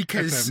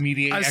 Because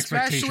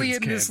especially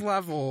in this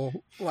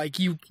level, like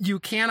you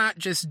cannot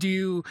just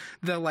do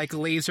the like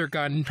laser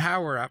gun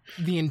power up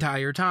the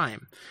entire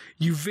time.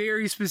 You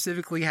very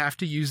specifically have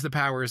to use the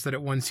powers that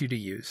it wants you to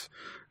use.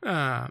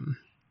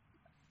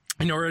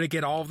 In order to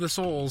get all of the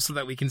souls so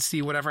that we can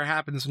see whatever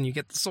happens when you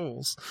get the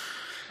souls.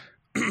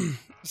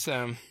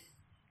 So,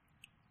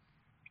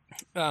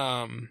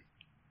 I'm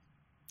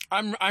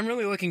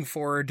really looking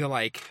forward to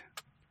like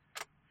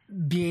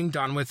being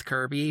done with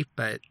Kirby,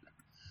 but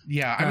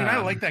yeah, I mean, I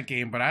like that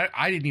game, but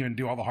I didn't even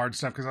do all the hard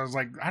stuff because I was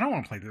like, I don't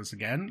want to play this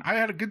again. I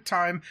had a good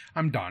time.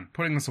 I'm done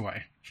putting this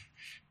away.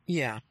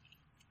 Yeah.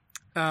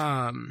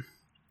 But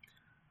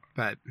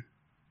I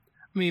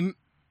mean,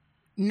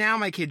 now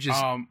my kid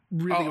just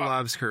really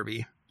loves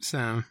Kirby.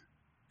 So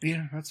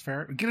yeah, that's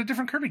fair. Get a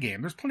different Kirby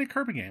game. There's plenty of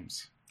Kirby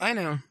games. I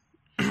know.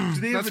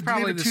 That's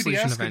probably the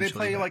 2DS. Did they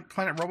play but... like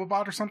Planet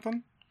Robobot or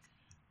something?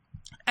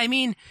 I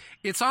mean,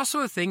 it's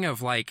also a thing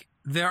of like,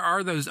 there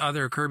are those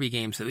other Kirby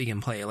games that we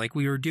can play. Like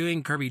we were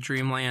doing Kirby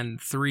Dream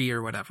Land 3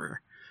 or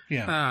whatever.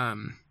 Yeah.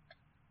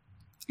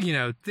 You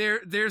know,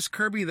 there's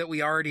Kirby that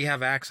we already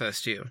have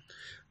access to.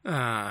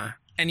 And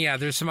yeah,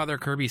 there's some other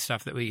Kirby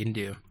stuff that we can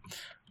do.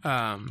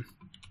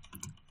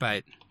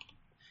 But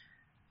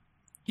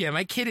yeah,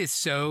 my kid is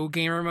so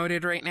gamer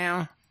moded right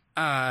now.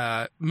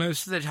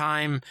 Most of the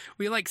time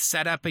we like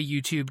set up a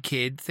YouTube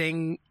kid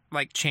thing,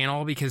 like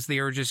channel, because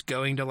they were just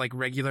going to like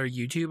regular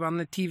YouTube on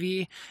the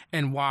TV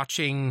and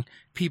watching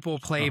people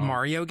play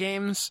Mario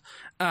games.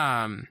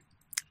 And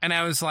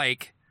I was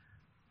like,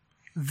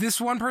 this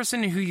one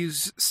person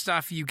whose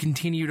stuff you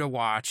continue to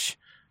watch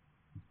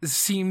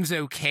seems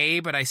okay,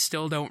 but I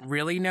still don't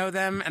really know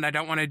them and I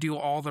don't want to do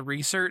all the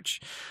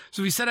research.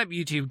 So we set up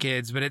YouTube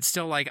Kids, but it's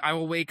still like I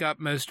will wake up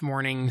most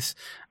mornings.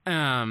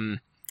 And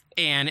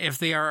if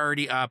they are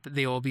already up,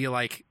 they will be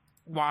like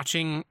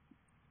watching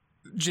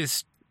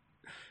just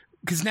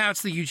because now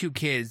it's the YouTube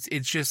Kids.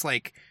 It's just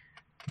like,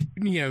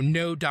 you know,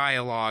 no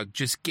dialogue,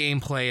 just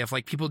gameplay of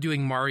like people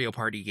doing Mario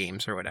Party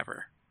games or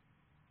whatever.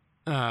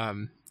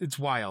 It's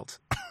wild.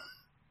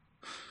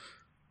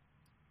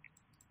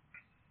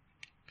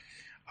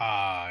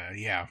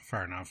 Yeah,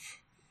 fair enough.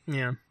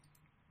 Yeah.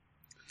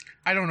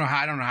 I don't know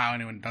how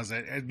anyone does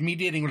it.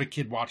 Mediating what a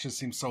kid watches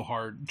seems so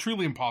hard.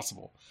 Truly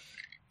impossible.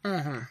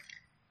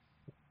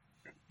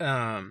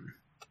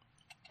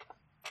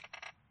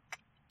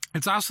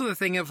 It's also the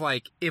thing of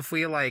like, if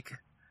we like,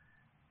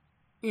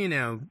 you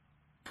know,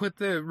 put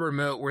the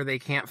remote where they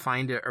can't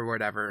find it or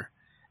whatever,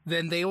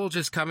 then they will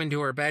just come into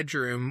our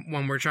bedroom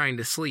when we're trying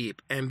to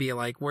sleep and be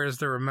like, where's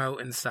the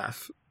remote and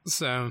stuff.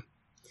 So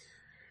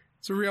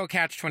it's a real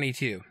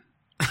catch-22.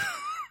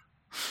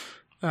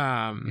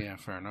 Yeah,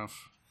 fair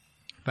enough.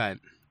 But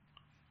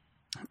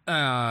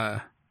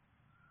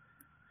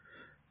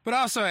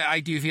also I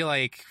do feel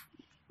like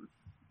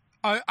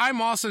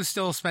I'm also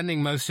still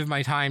spending most of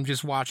my time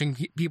just watching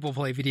people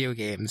play video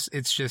games.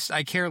 It's just,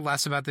 I care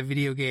less about the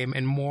video game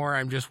and more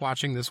I'm just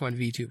watching this one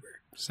VTuber.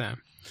 So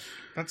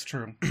that's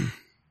true.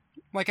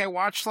 Like I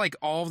watched like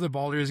all of the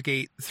Baldur's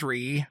Gate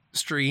 3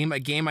 stream, a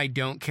game I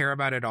don't care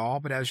about at all,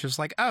 but I was just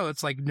like, oh,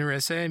 it's like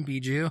Narissa and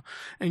Bijou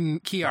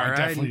and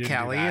Kiara and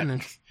Callie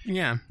and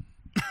yeah.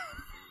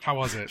 How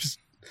was it?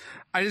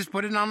 I just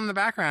put it on in the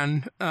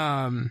background.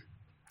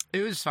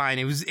 It was fine.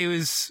 It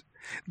was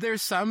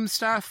there's some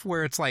stuff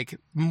where it's like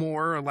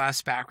more or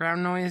less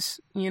background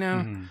noise, you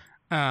know?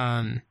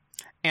 Mm-hmm.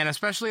 And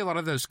especially a lot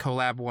of those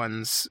collab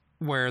ones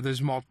where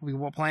there's multiple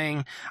people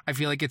playing, I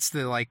feel like it's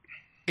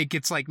it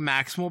gets like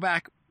maximal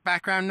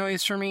background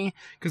noise for me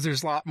because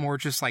there's a lot more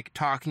just like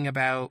talking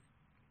about,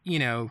 you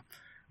know,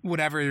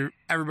 whatever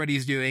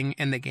everybody's doing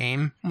in the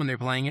game when they're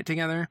playing it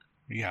together.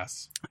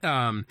 Yes.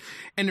 And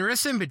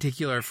Narissa in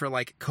particular for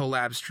like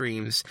collab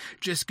streams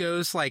just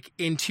goes like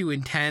into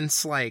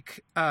intense, like,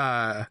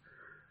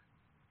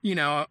 you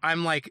know,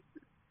 I'm like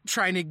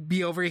trying to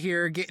be over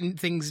here getting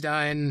things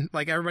done.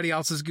 Like everybody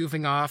else is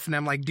goofing off and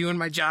I'm like doing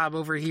my job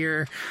over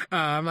here.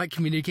 I'm like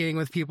communicating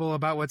with people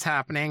about what's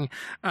happening.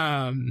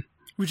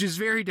 Which is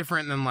very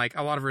different than like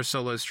a lot of her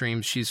solo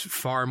streams. She's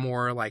far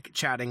more like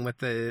chatting with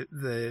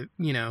the,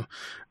 you know,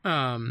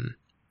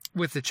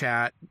 with the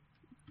chat,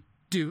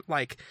 do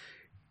like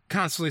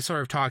constantly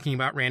sort of talking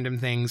about random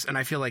things. And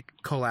I feel like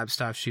collab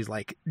stuff, she's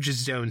like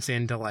just zones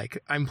into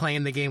like, I'm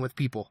playing the game with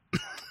people.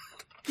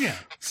 Yeah.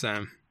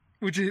 So,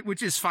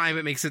 which is fine,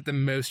 but makes it the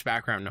most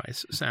background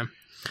noise. So,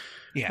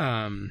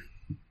 yeah.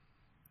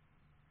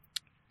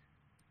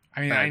 I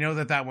mean, I know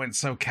that went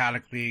so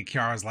chaotically.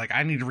 Kiara's like,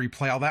 I need to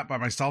replay all that by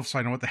myself so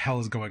I know what the hell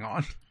is going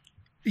on.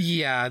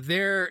 Yeah,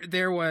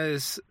 there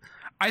was,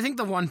 I think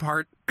the one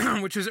part,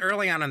 which was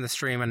early on in the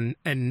stream,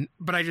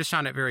 but I just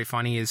found it very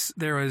funny, is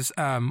there was,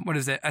 what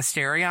is it,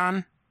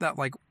 Asterion? That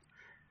like,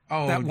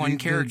 that one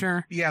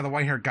character? The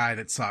white-haired guy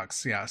that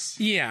sucks, yes.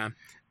 Yeah.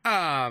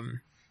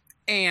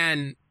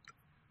 And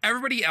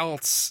everybody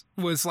else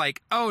was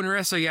like, oh,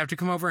 Narissa, you have to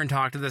come over and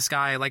talk to this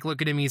guy. Like, look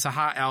at him. He's a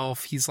hot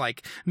elf. He's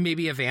like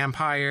maybe a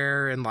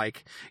vampire. And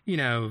like, you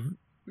know,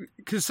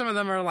 because some of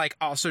them are like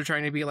also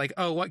trying to be like,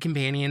 oh, what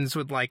companions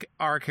would like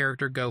our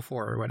character go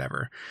for or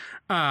whatever.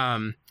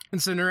 And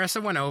so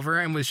Narissa went over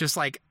and was just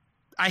like,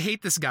 I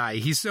hate this guy.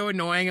 He's so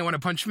annoying. I want to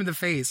punch him in the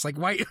face. Like,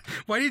 why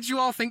did you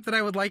all think that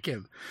I would like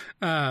him?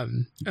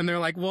 And they're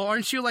like, well,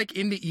 aren't you like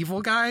into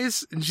evil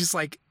guys? And she's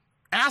like,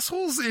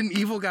 assholes and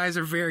evil guys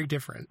are very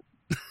different.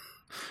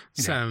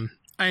 So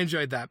I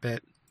enjoyed that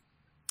bit.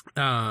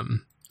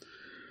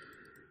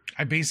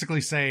 I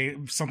basically say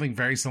something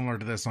very similar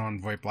to this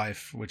on VoIP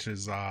Life, which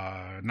is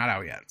not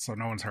out yet, so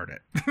no one's heard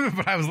it.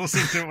 But I was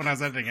listening to it when I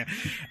was editing it,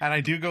 and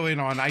I do go in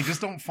on, I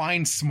just don't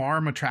find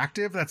Smarm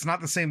attractive. That's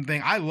not the same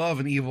thing. I love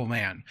an evil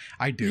man.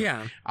 I do.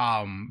 Yeah.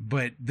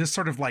 But this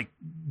sort of like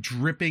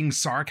dripping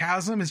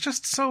sarcasm is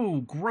just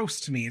so gross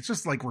to me. It's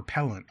just like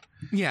repellent.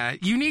 Yeah.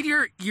 You need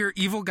your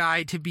evil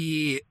guy to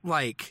be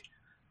like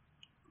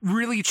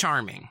really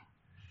charming.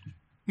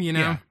 You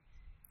know?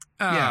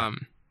 Yeah.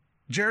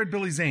 Jared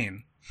Billy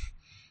Zane.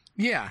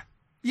 Yeah.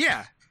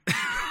 Yeah.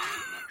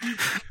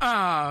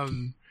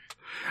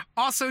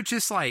 Also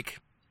just like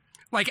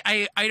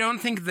I don't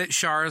think that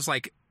Char's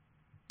like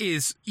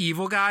is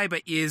evil guy,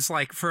 but is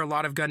like for a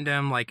lot of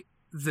Gundam like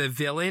the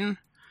villain.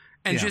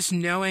 And just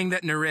knowing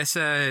that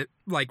Narissa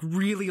like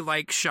really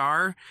likes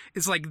Char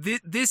is like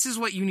this is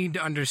what you need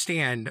to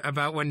understand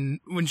about when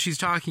she's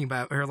talking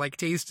about her like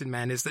taste in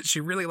men, is that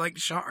she really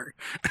likes Char.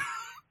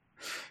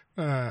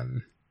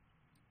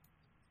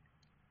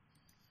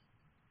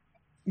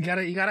 You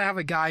gotta have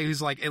a guy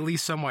who's like at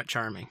least somewhat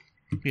charming.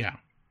 Yeah.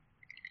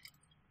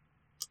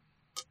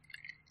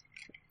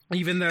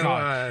 Even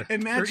though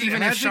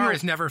even if Char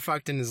has never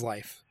fucked in his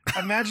life.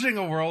 Imagining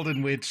a world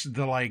in which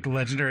the like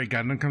legendary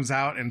Gundam comes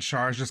out and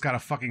Char's just got a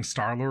fucking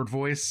Star-Lord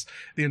voice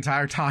the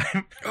entire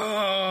time.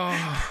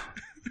 Oh.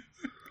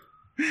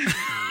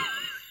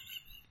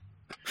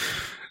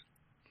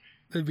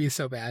 It'd be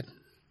so bad.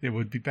 It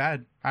would be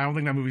bad. I don't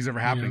think that movie's ever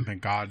happening,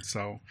 thank God.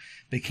 So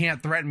they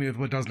can't threaten me with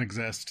what doesn't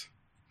exist.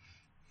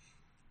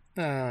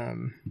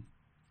 Yeah.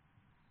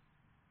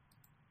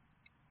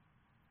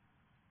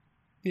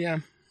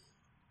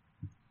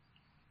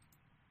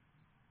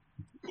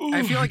 Ooh.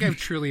 I feel like I've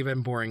truly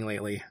been boring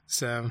lately,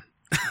 so...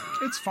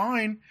 It's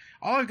fine.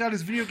 All I've got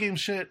is video game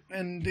shit,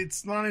 and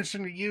it's not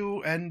interesting to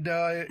you, and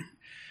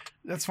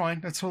that's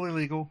fine. That's totally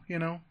legal, you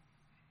know?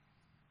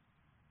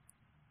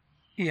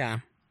 Yeah.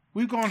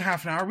 We've gone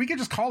half an hour. We could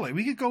just call it.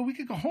 We could go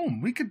home.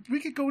 We could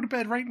go to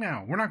bed right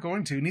now. We're not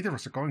going to. Neither of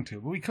us are going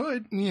to, but we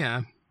could.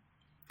 Yeah.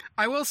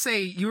 I will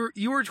say, you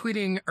were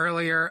tweeting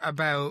earlier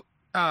about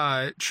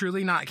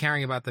truly not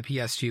caring about the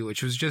PS2,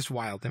 which was just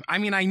wild to me. I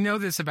mean, I know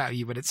this about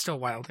you, but it's still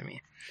wild to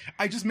me.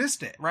 I just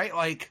missed it, right?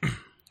 Like,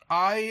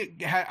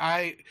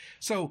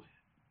 so,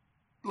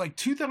 like,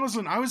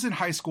 2000, I was in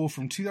high school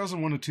from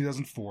 2001 to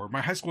 2004.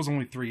 My high school was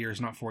only 3 years,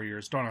 not 4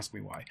 years. Don't ask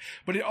me why.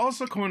 But it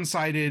also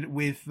coincided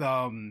with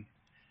like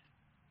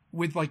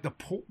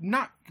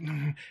not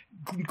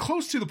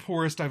close to the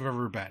poorest I've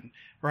ever been,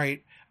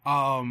 right?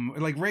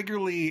 Like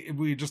regularly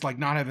we just like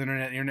not have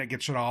internet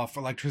gets shut off,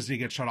 electricity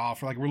gets shut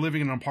off, or like we're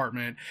living in an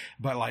apartment,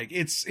 but like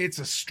it's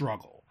a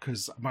struggle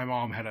because my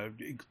mom had a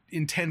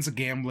intense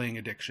gambling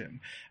addiction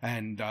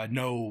and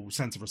no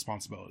sense of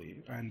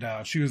responsibility, and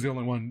she was the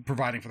only one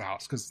providing for the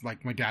house because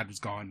like my dad was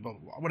gone, blah,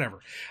 blah, blah, whatever.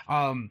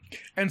 And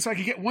so I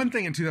could get one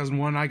thing in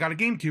 2001. I got a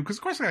GameCube because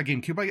of course I got a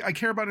GameCube. I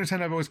care about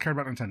Nintendo. I've always cared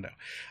about Nintendo.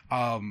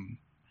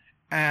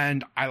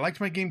 And I liked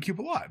my GameCube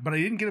a lot, but I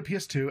didn't get a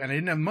PS2, and I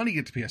didn't have money to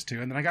get to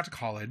PS2. And then I got to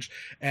college,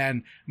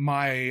 and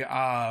my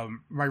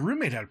my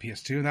roommate had a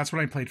PS2, and that's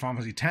when I played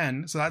Final Fantasy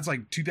X. So that's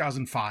like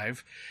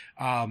 2005,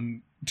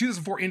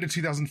 2004 into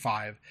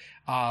 2005.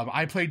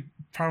 I played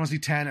Final Fantasy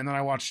X, and then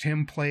I watched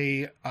him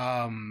play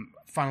Final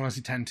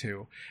Fantasy X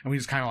too, and we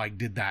just kind of like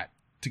did that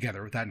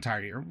together that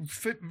entire year.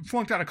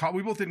 Flunked out of college.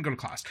 We both didn't go to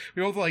class.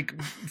 We both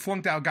like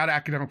flunked out, got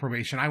academic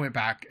probation. I went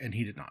back, and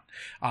he did not.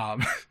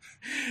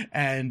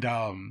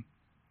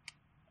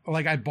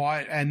 Like I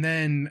bought, and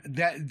then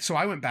so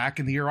I went back,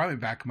 and the year I went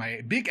back, my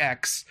big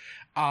ex,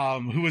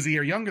 who was a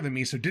year younger than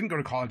me, so didn't go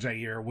to college that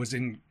year, was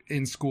in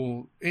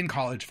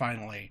college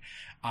finally.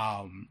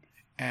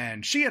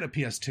 And she had a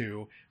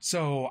PS2,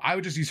 so I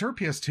would just use her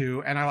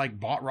PS2, and I like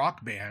bought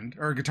Rock Band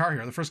or Guitar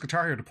Hero, the first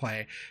Guitar Hero to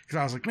play, because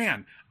I was like,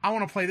 man, I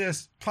want to play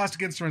this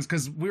Plastic Instruments,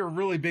 because we were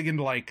really big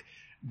into like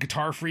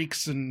Guitar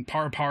Freaks and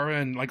Para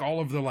and like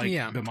all of the like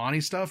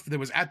Bimani stuff that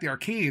was at the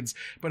arcades,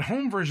 but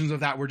home versions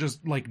of that were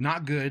just like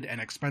not good and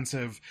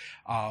expensive.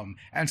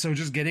 And so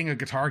just getting a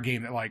guitar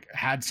game that like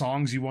had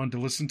songs you wanted to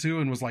listen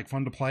to and was like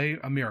fun to play,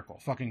 a miracle,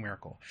 fucking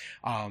miracle.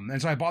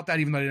 And so I bought that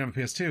even though I didn't have a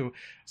PS2.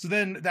 So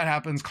then that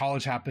happens,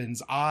 college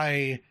happens.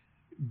 I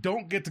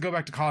don't get to go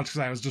back to college because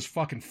I was just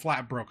fucking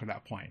flat broke at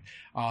that point.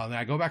 Then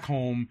I go back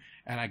home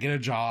and I get a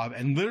job,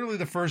 and literally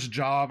the first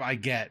job I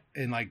get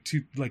in like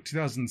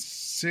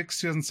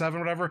 2006, 2007,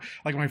 whatever,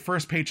 like my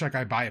first paycheck,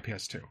 I buy a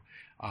PS2.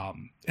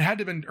 It had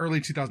to have been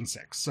early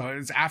 2006. So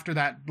it's after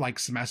that like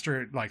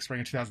semester, like spring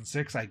of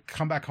 2006, I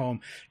come back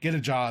home, get a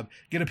job,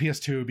 get a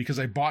PS2 because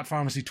I bought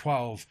Final Fantasy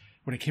 12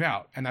 when it came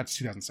out, and that's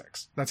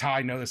 2006. That's how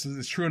I know this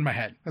is true in my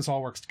head. This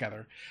all works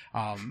together.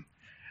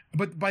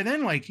 But by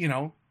then, like, you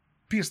know,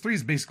 PS3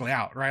 is basically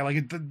out, right?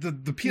 Like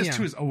the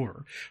PS2 is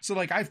over. So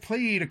like I've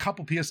played a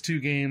couple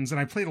PS2 games and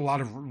I played a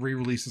lot of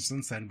re-releases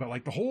since then, but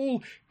like the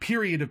whole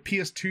period of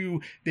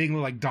PS2 being the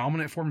like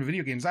dominant form of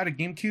video games, I had a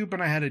GameCube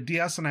and I had a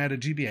DS and I had a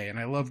GBA and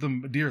I love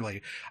them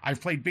dearly.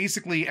 I've played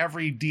basically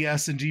every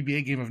DS and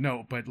GBA game of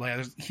note, but like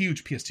there's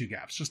huge PS2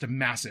 gaps, just a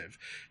massive.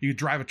 You could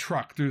drive a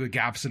truck through the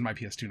gaps in my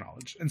PS2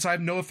 knowledge. And so I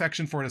have no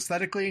affection for it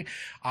aesthetically.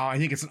 I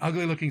think it's an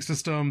ugly looking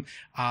system.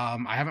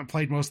 I haven't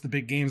played most of the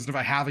big games, and if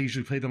I have, I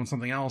usually play them on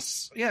something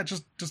else. Yeah,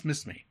 just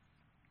missed me.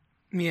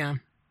 Yeah.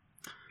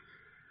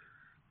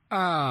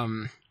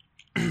 I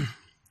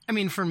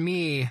mean, for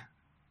me,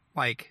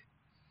 like,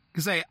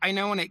 because I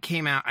know when it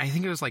came out, I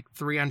think it was like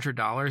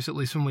 $300, at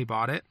least when we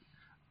bought it.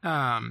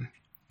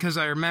 Because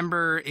I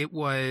remember it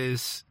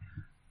was,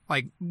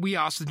 like, we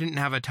also didn't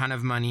have a ton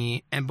of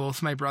money, and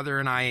both my brother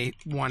and I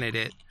wanted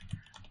it.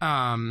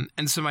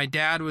 And so my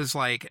dad was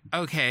like,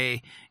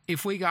 okay,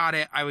 if we got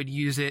it, I would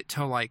use it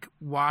to like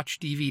watch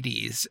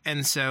DVDs.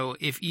 And so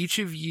if each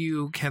of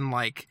you can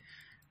like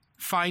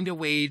find a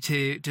way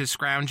to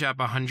scrounge up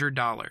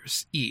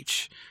 $100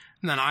 each,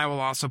 then I will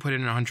also put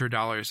in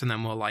 $100 and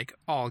then we'll like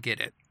all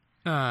get it.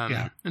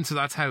 And so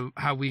that's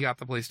how we got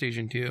the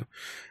PlayStation 2.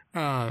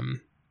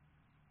 And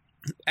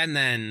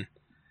then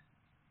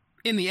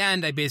in the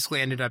end, I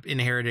basically ended up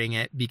inheriting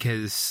it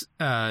because,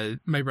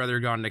 my brother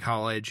had gone to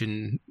college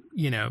and,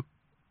 you know,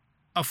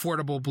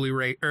 affordable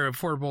Blu-ray or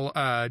affordable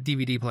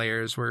DVD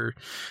players were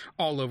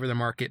all over the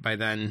market by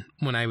then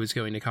when I was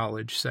going to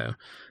college. So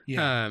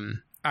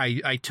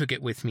I took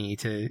it with me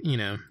to, you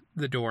know,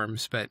 the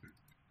dorms. But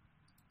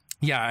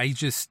yeah, I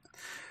just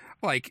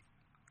like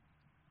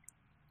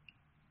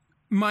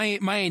my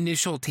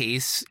initial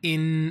taste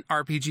in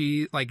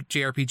RPG, like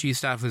JRPG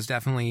stuff, was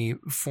definitely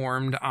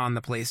formed on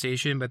the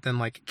PlayStation, but then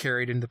like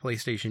carried into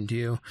PlayStation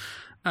 2.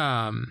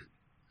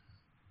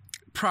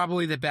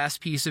 Probably the best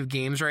piece of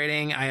games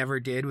writing I ever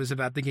did was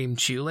about the game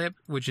Tulip,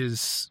 which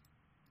is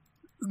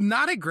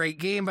not a great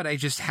game, but I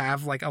just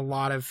have like a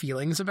lot of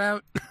feelings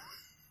about.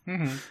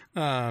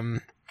 Mm-hmm.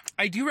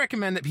 I do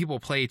recommend that people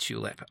play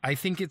Tulip. I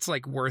think it's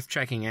like worth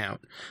checking out.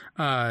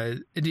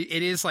 It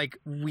is like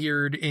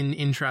weird in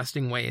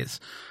interesting ways.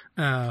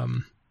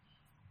 I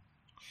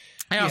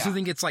also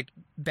think it's like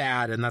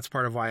bad, and that's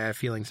part of why I have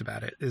feelings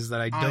about it, is that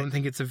I don't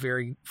think it's a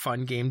very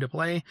fun game to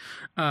play.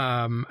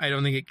 I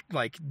don't think it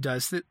like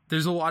does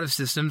there's a lot of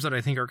systems that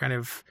I think are kind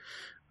of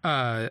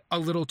a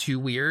little too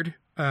weird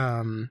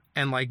and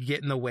like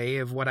get in the way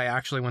of what I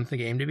actually want the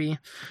game to be.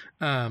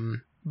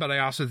 But I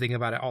also think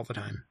about it all the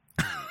time.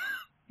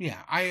 Yeah,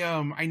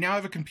 I now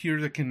have a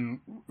computer that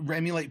can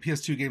emulate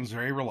PS2 games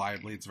very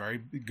reliably. It's very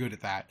good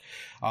at that,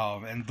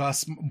 and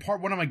thus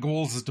one of my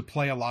goals is to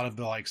play a lot of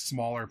the like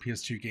smaller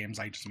PS2 games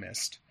I just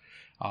missed,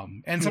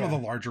 and some of the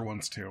larger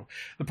ones too.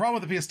 The problem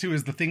with the PS2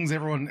 is the things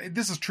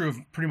this is true of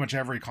pretty much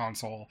every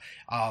console,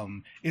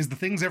 is the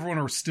things everyone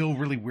are still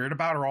really weird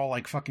about are all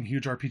like fucking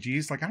huge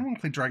RPGs. Like I don't want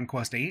to play Dragon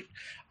Quest 8.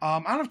 I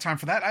don't have time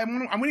for that.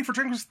 I'm waiting for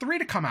Dragon Quest 3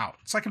 to come out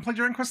so I can play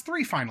Dragon Quest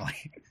 3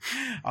 finally.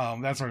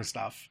 That sort of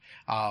stuff.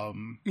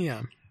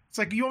 It's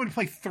like, you want me to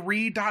play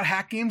 3 dot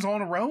hack games all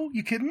in a row?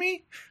 You kidding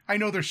me? I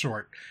know they're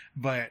short,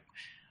 but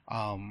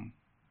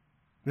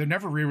they're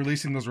never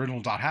re-releasing those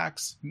original dot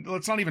hacks.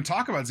 Let's not even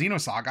talk about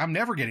Xenosaga. I'm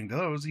never getting to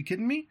those. You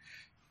kidding me?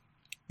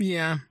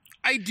 Yeah,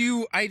 I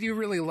do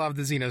really love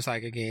the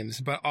Xenosaga games,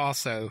 but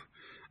also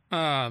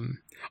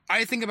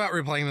I think about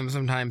replaying them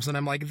sometimes and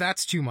I'm like,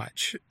 that's too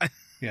much.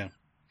 Yeah.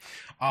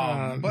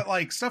 But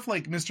like stuff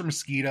like Mr.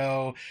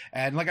 Mosquito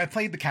and like I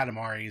played the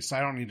Katamari, so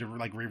I don't need to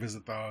like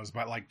revisit those,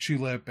 but like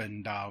Tulip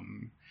and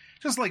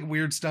just like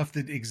weird stuff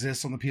that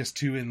exists on the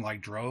PS2 in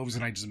like droves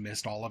and I just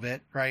missed all of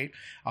it, right?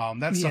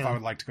 That's stuff I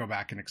would like to go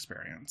back and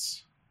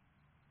experience.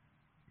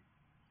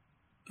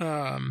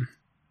 You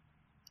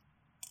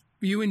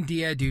and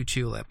Dia do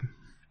Tulip.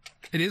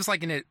 It is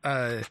like it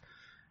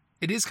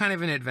is kind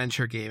of an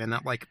adventure game in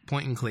that like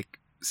point and click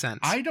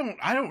sense. I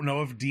don't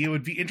know if Dia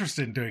would be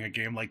interested in doing a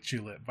game like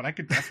Tulip, but I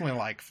could definitely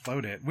like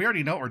float it. We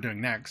already know what we're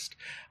doing next.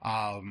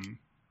 And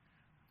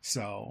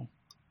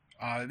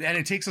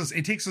it takes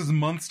us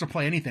months to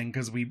play anything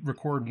because we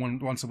record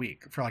once a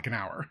week for like an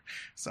hour.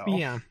 So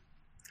yeah.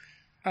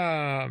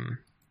 And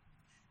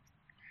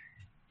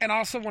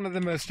also one of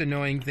the most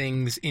annoying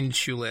things in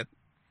Tulip,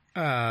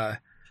 I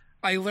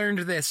learned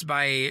this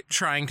by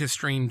trying to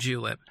stream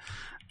Julep,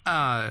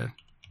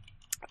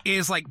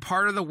 is like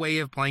part of the way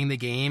of playing the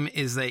game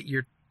is that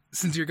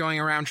since you're going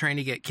around trying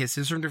to get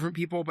kisses from different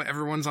people, but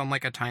everyone's on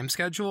like a time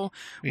schedule,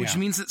 which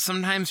means that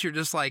sometimes you're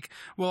just like,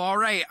 well, all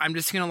right, I'm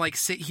just going to like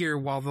sit here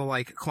while the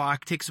like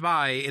clock ticks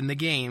by in the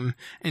game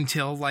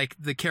until like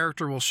the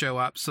character will show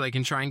up so I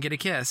can try and get a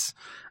kiss.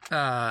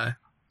 And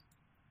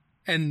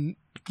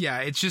yeah,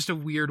 it's just a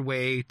weird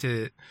way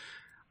to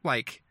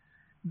like,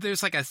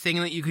 there's like a thing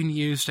that you can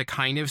use to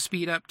kind of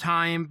speed up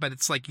time, but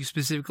it's like you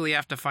specifically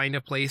have to find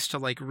a place to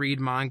like read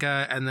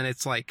manga and then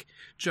it's like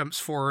jumps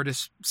forward a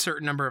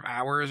certain number of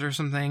hours or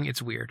something.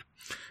 It's weird.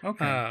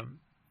 Okay.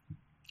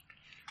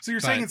 So you're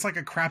saying it's like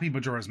a crappy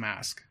Majora's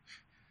Mask?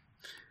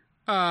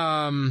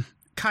 Kind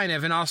kind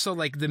of, and also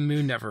like the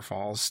moon never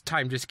falls.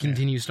 Time just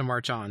continues to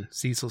march on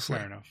ceaselessly.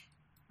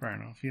 Fair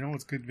enough. You know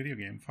what's a good video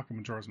game? Fucking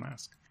Majora's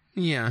Mask.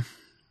 Yeah.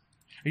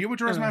 Are you a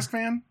Majora's Mask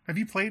fan? Have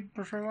you played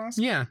Majora's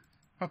Mask? Yeah.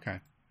 Okay.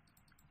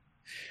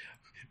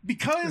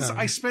 Because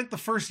I spent the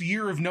first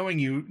year of knowing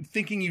you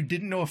thinking you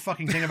didn't know a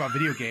fucking thing about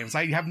video games.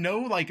 I have no,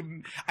 like,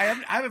 I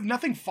have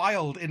nothing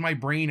filed in my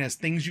brain as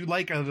things you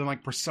like other than,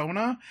 like,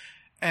 Persona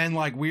and,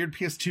 like, weird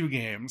PS2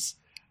 games.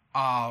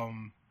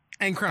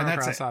 And Chrono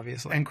Cross,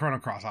 obviously. And Chrono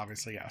Cross,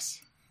 obviously, yes.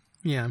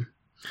 Yeah.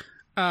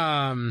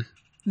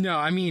 No,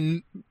 I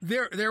mean,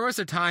 there was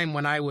a time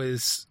when I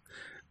was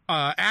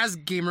as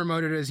gamer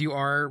moded as you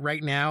are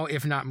right now,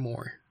 if not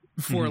more,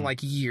 for like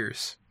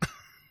years.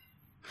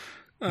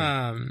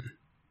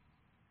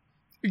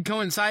 It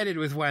coincided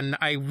with when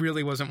I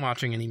really wasn't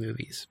watching any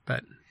movies,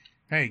 but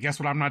hey,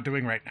 guess what I'm not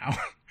doing right now?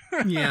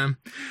 yeah,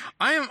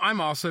 I'm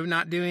also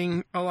not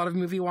doing a lot of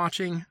movie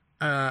watching.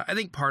 I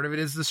think part of it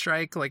is the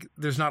strike. Like,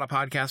 there's not a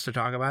podcast to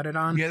talk about it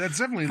on. Yeah, that's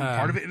definitely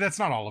part of it. That's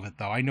not all of it,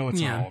 though. I know it's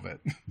not all of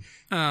it.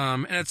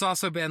 And it's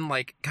also been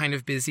like kind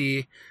of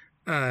busy,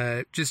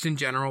 just in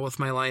general with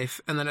my life.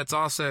 And then it's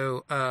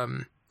also,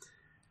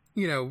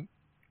 you know,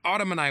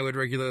 Autumn and I would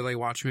regularly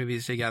watch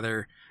movies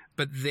together,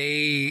 but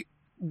they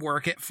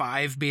work at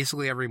 5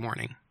 basically every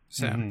morning.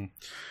 So,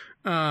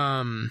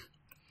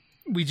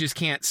 we just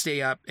can't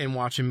stay up and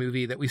watch a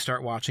movie that we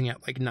start watching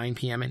at like 9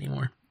 p.m.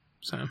 anymore.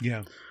 So,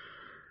 yeah.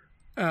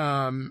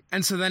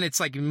 And so then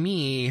it's like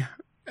me,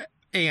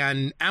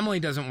 and Emily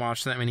doesn't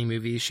watch that many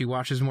movies. She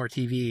watches more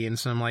TV. And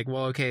so I'm like,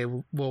 well, okay,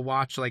 we'll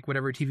watch like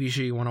whatever TV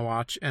show you want to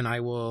watch. And I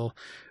will,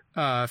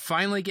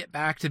 finally get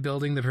back to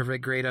building the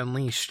Perfect Grade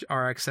Unleashed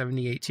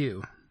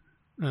RX-78-2.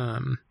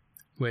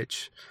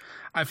 Which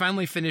I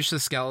finally finished the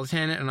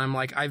skeleton, and I'm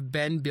like, I've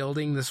been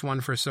building this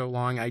one for so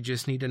long, I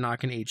just need to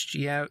knock an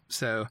HG out.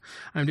 So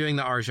I'm doing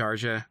the Jar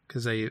Jar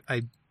because I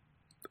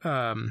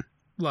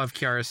love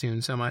Kiara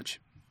Soon so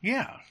much.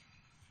 Yeah.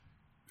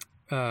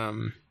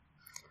 And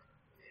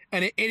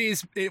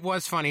it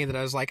was funny that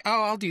I was like,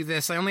 oh, I'll do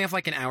this. I only have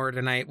like an hour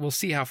tonight. We'll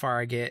see how far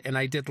I get. And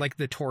I did like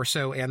the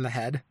torso and the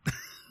head.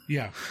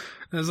 Yeah.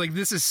 I was like,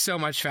 this is so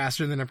much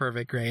faster than a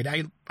Perfect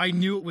Grade. I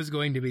knew it was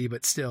going to be,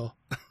 but still.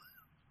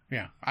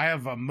 Yeah, I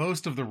have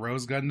most of the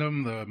Rose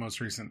Gundam, the most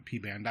recent P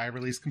Bandai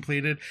release,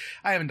 completed.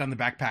 I haven't done the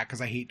backpack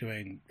because I hate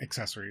doing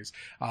accessories.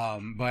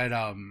 But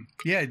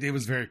yeah, it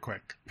was very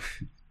quick.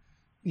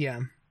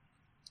 Yeah.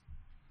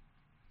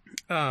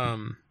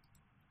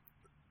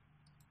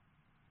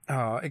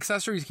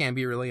 Accessories can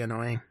be really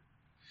annoying.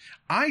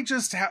 I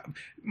just have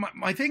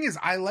my thing is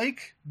I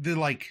like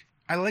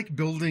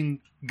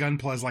building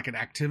Gunpla as like an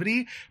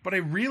activity, but I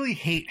really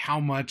hate how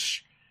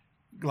much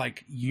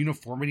like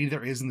uniformity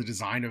there is in the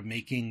design of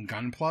making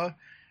Gunpla.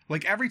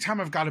 Like every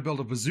time I've got to build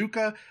a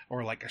bazooka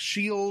or like a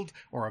shield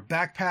or a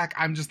backpack,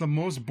 I'm just the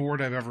most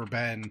bored I've ever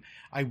been.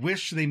 I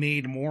wish they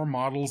made more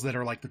models that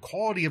are like the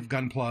quality of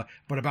Gunpla,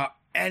 but about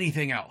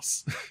anything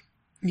else.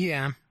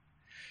 Yeah.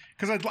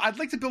 Because I'd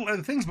like to build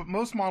other things, but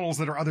most models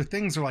that are other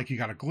things are like, you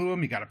got to glue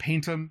them, you got to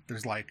paint them.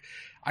 There's like,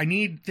 I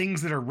need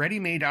things that are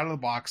ready-made out of the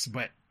box,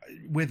 but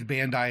with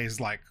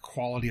Bandai's like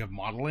quality of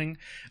modeling.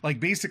 Like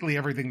basically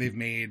everything they've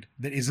made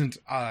that isn't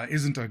a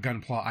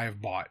Gunpla I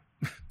have bought.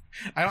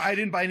 I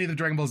didn't buy any of the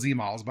Dragon Ball Z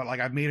models, but like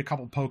I've made a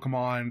couple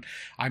Pokemon.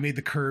 I made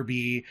the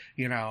Kirby,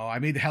 you know, I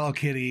made the Hello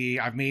Kitty.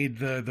 I've made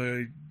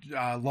the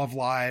Love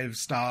Live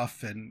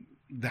stuff and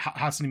the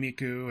Hatsune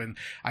Miku, and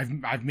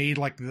I've made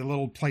like the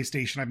little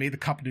PlayStation. I made the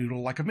cup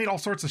noodle. Like I've made all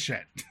sorts of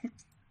shit.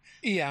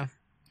 Yeah.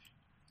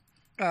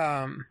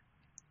 And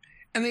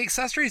the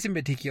accessories in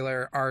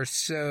particular are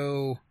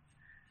so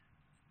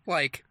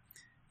like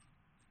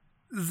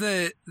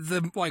the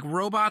like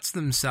robots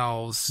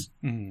themselves,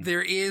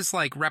 there is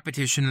like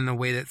repetition in the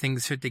way that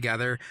things fit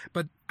together,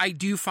 but I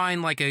do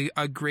find like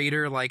a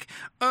greater like,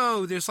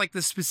 oh, there's like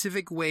the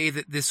specific way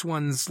that this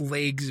one's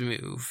legs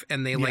move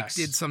and they like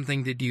did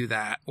something to do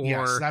that. Or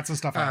yes, that's the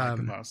stuff I like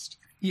the most.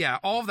 Yeah,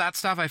 all of that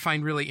stuff I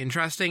find really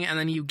interesting. And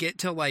then you get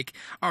to like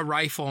a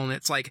rifle and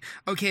it's like,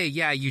 okay,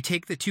 yeah, you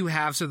take the two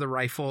halves of the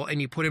rifle and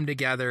you put them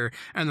together.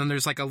 And then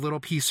there's like a little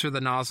piece for the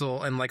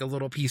nozzle and like a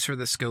little piece for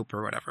the scope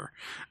or whatever.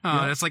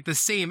 It's like the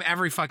same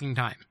every fucking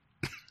time.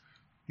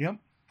 Yep.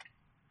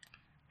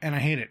 And I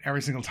hate it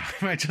every single time.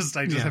 I just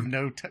have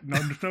no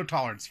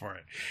tolerance for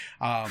it.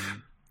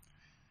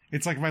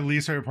 It's like my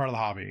least favorite part of the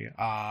hobby.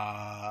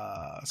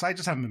 So I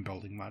just haven't been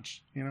building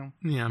much, you know?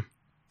 Yeah.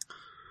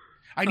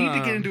 I need to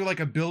get into like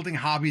a building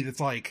hobby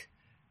that's like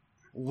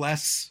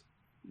less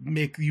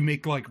make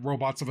like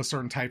robots of a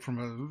certain type from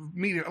a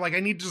media. Like I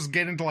need to just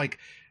get into like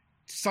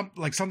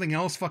something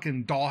else,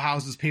 fucking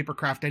dollhouses,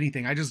 papercraft,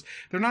 anything.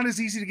 They're not as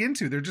easy to get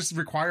into. They just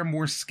require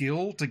more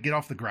skill to get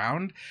off the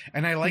ground.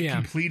 And I like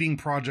completing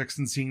projects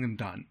and seeing them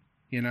done,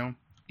 you know?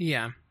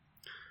 Yeah.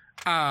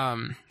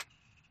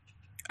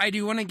 I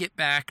do want to get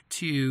back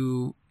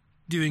to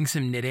doing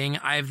some knitting.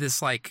 I have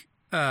this like,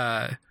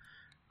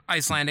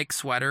 Icelandic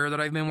sweater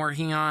that I've been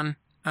working on.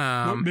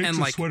 What makes and,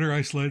 a like, sweater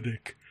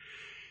Icelandic?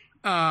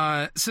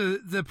 So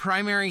the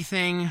primary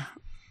thing,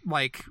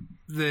 like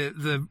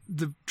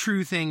the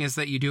true thing is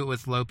that you do it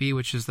with lopi,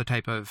 which is the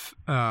type of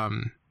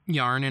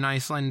yarn in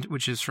Iceland,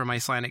 which is from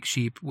Icelandic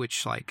sheep,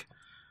 which like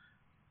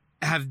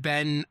have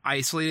been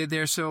isolated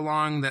there so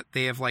long that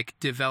they have like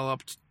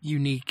developed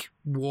unique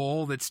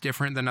wool that's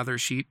different than other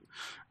sheep.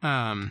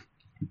 And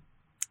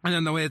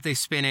then the way that they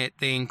spin it,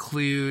 they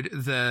include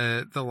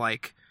the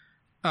like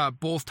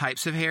both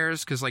types of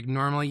hairs, because like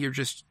normally you're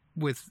just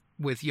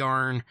with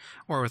yarn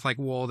or with like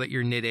wool that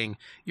you're knitting,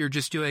 you're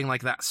just doing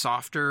like that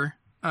softer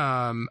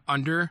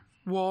under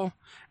wool,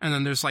 and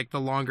then there's like the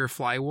longer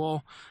fly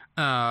wool.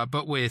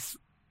 But with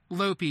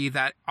lopi,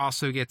 that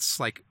also gets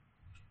like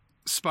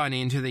spun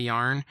into the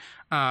yarn,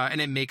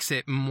 and it makes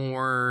it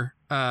more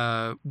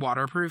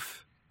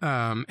waterproof,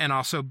 and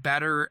also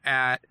better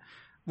at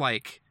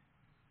like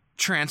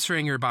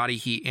transferring your body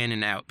heat in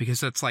and out, because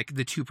that's like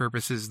the two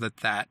purposes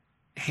that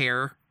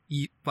hair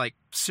like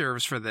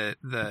serves for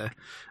the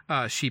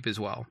sheep as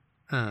well.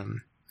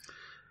 And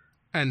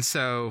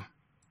so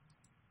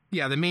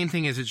yeah, the main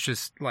thing is it's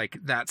just like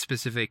that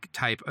specific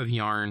type of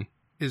yarn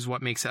is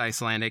what makes it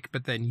Icelandic.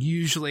 But then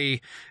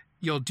usually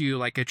you'll do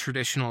like a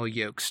traditional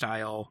yoke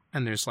style,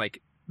 and there's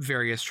like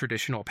various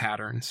traditional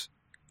patterns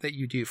that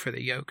you do for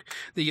the yoke.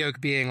 The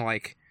yoke being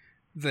like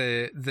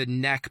the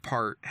neck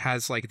part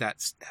has like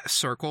that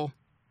circle,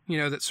 you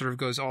know, that sort of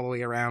goes all the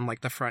way around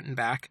like the front and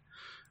back.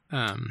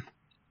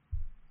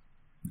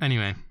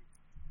 Anyway,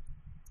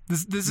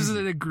 this is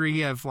a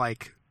degree of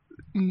like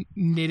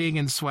knitting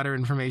and sweater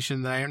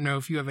information that I don't know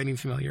if you have any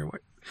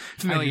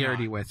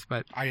familiarity with,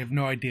 but I have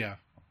no idea.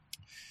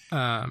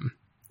 And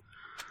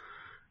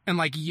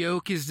like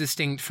yoke is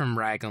distinct from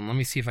raglan. Let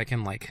me see if I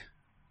can like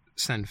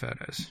send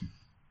photos.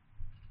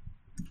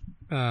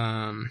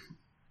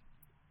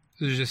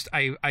 There's just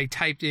I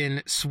typed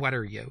in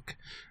sweater yoke.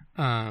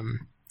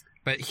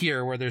 But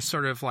here where there's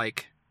sort of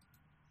like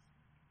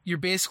you're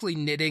basically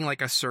knitting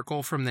like a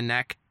circle from the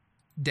neck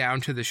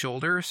down to the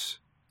shoulders.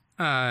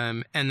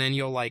 And then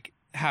you'll like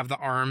have the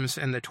arms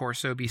and the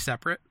torso be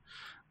separate.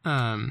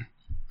 And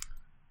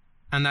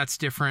that's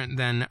different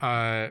than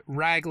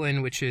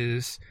raglan, which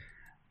is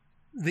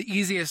the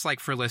easiest, like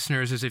for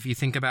listeners, is if you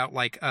think about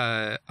like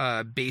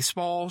a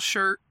baseball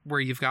shirt where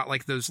you've got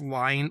like those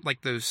lines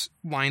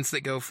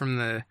that go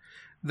from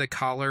the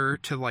collar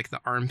to like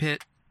the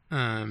armpit.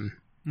 But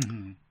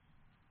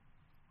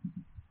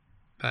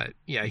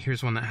yeah,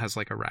 here's one that has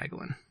like a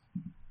raglan.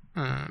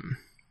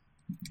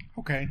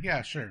 Okay,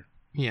 yeah, sure.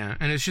 Yeah,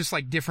 and it's just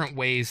like different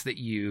ways that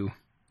you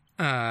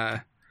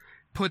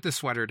put the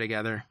sweater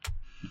together.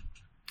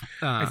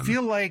 I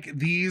feel like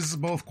these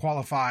both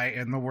qualify,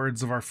 in the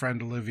words of our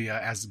friend Olivia,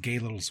 as gay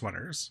little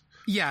sweaters.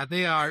 Yeah,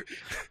 they are.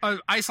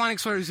 Icelandic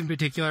sweaters in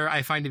particular,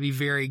 I find to be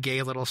very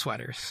gay little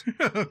sweaters.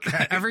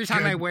 Okay, every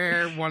time good. I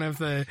wear one of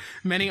the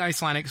many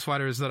Icelandic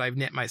sweaters that I've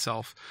knit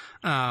myself,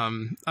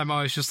 I'm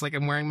always just like,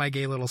 I'm wearing my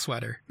gay little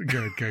sweater.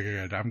 Good.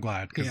 I'm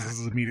glad, because this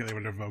is immediately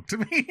what it evoked to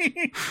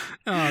me.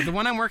 The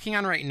one I'm working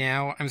on right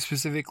now, I'm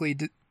specifically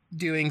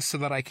doing so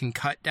that I can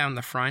cut down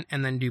the front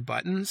and then do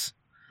buttons.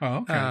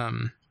 Oh, okay.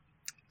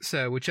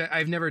 So, which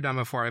I've never done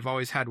before. I've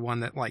always had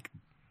one that like,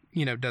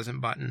 you know, doesn't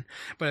button,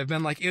 but I've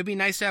been like, it would be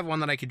nice to have one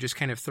that I could just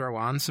kind of throw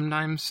on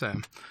sometimes. So,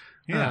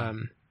 yeah.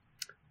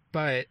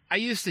 But I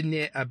used to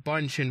knit a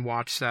bunch and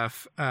watch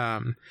stuff.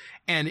 And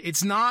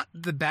it's not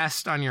the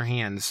best on your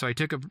hands. So I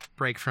took a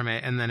break from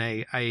it, and then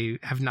I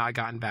have not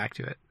gotten back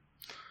to it.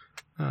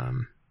 I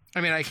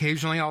mean,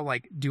 occasionally I'll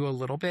like do a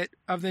little bit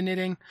of the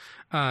knitting,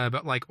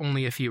 but like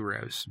only a few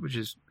rows, which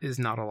is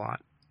not a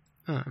lot.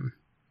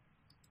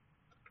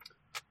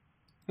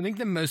 I think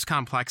the most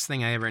complex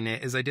thing I ever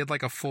knit is I did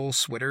like a full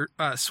sweater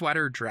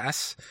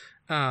dress,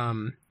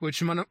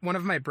 which one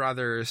of my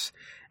brothers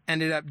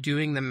ended up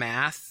doing the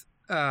math,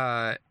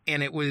 and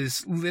it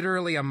was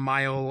literally a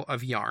mile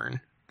of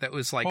yarn that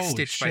was like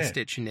stitch by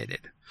stitch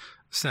knitted.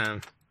 So,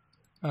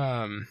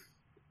 but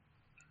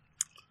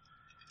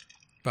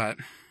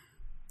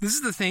this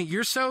is the thing.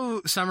 You're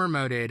so summer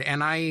moded,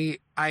 and I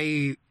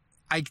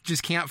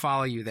just can't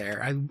follow you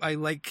there. I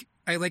like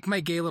my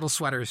gay little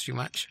sweaters too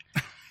much.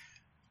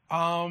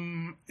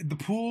 The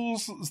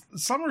pools,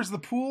 summer's the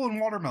pool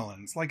and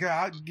watermelons. Like,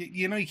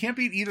 you know, you can't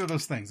beat either of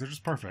those things. They're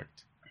just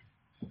perfect.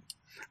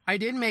 I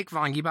did make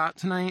vangibat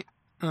tonight,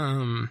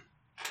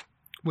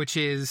 which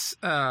is,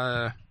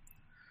 you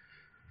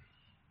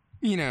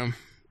know,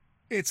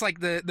 it's like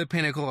the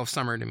pinnacle of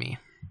summer to me.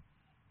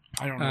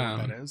 I don't know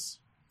what that is.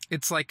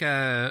 It's like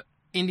a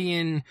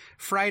Indian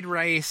fried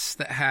rice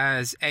that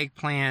has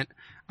eggplant,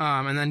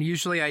 and then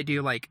usually I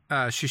do like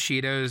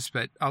shishitos,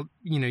 but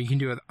you can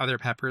do other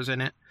peppers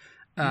in it.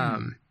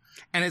 And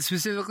it's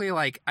specifically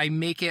like I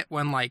make it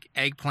when like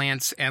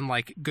eggplants and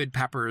like good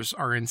peppers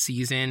are in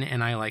season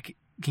and I like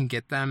can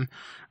get them.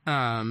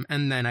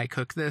 And then I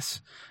cook this.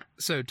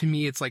 So to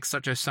me, it's like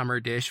such a summer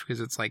dish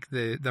because it's like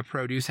the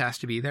produce has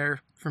to be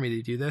there for me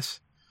to do this.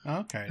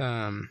 Okay.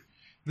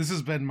 This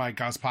has been my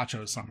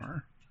gazpacho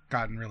summer.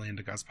 Gotten really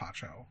into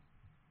gazpacho.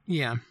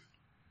 Yeah.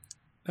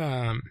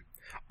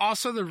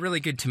 Also the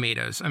really good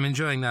tomatoes. I'm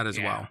enjoying that as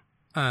well.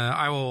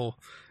 I will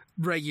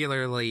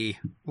regularly,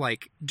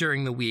 like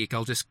during the week,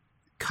 I'll just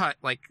cut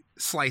like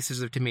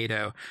slices of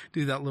tomato,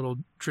 do that little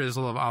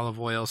drizzle of olive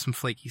oil, some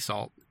flaky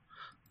salt,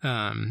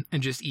 and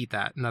just eat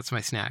that. And that's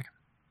my snack.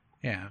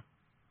 Yeah.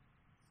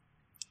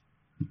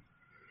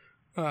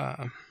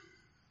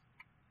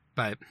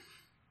 But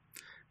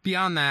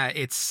beyond that,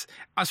 it's,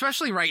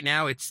 especially right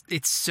now, it's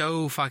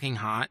so fucking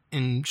hot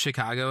in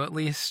Chicago, at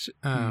least.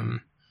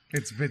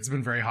 It's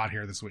been very hot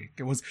here this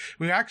week.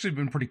 We've actually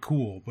been pretty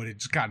cool, but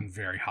it's gotten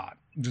very hot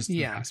just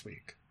last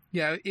week.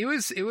 Yeah, it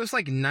was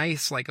like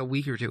nice like a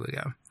week or two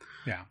ago.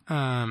 Yeah.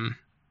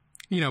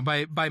 You know,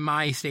 by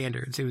my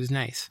standards, it was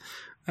nice.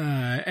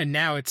 And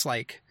now it's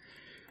like,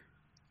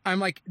 I'm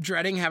like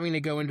dreading having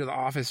to go into the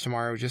office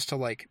tomorrow just to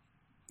like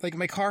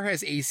my car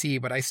has AC,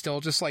 but I still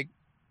just like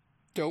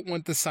don't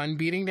want the sun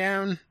beating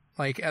down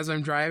like as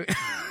I'm driving.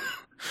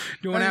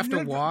 Don't want to have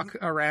to walk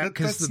around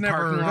because the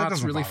parking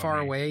lot's really far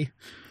away.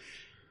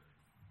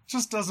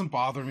 Just doesn't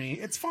bother me.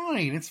 It's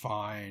fine. It's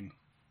fine.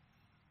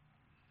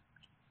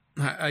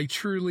 I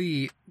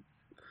truly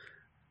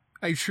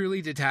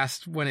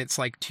detest when it's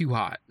like too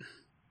hot.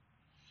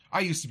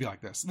 I used to be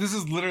like this. This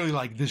is literally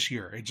like this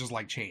year. It just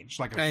like changed.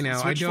 Like I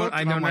know. I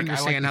don't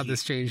understand how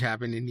this change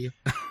happened in you.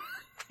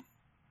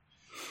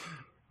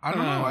 I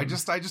don't know. I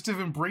just have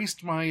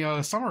embraced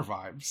my summer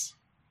vibes.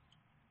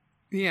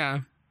 Yeah.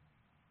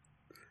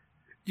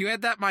 You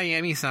had that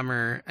Miami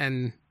summer,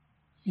 and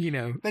you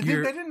know they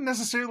didn't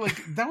necessarily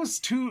like that was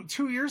two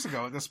years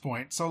ago at this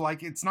point. So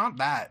like it's not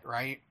that,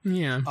 right?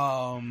 Yeah.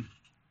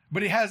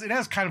 But it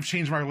has kind of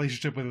changed my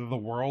relationship with the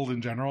world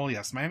in general.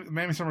 Yes,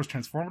 Miami summer is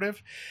transformative.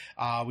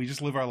 We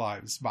just live our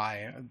lives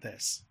by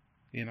this.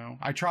 You know,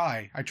 I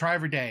try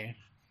every day.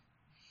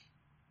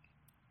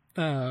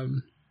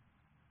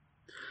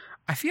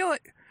 I feel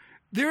like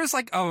there was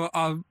like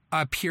a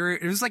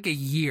period. It was like a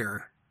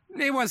year.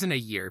 It wasn't a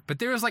year, but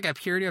there was like a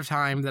period of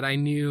time that I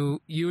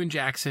knew you and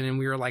Jackson, and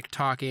we were like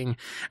talking,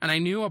 and I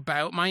knew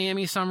about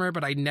Miami summer,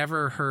 but I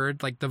never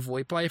heard like the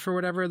VoIP life or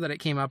whatever that it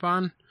came up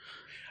on.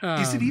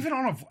 Is it even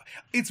on a?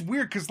 It's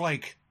weird because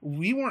like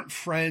we weren't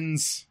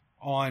friends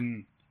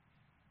on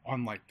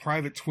like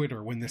private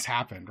Twitter when this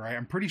happened, right?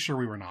 I'm pretty sure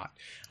we were not.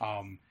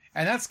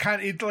 And that's kind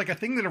of it's like a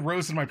thing that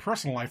arose in my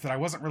personal life that I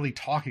wasn't really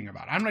talking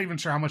about. I'm not even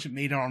sure how much it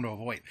made it onto a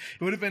VoIP.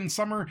 It would have been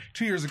summer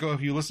 2 years ago.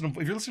 If you're listening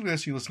to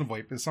this, you listen to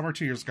VoIP. It's summer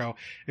 2 years ago.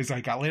 Is I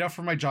got laid off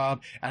from my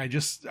job, and I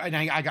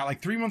got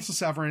like 3 months of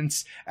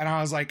severance, and I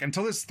was like,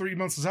 until this 3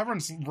 months of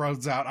severance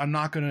runs out, I'm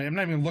not even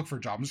gonna look for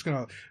a job. I'm just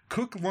gonna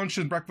cook lunch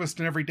and breakfast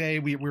and every day.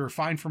 We were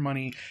fine for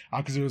money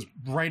because it was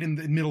right in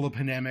the middle of the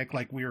pandemic.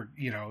 Like we were,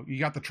 you know, you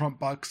got the Trump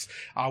bucks.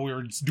 We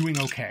were doing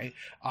okay.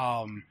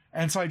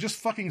 And so I just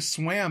fucking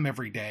swam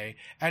every day,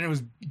 and it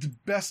was the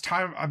best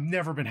time. I've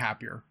never been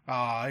happier.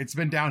 It's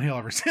been downhill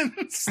ever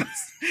since.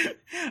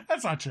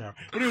 That's not true,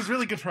 but it was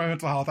really good for my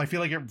mental health. I feel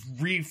like it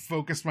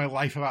refocused my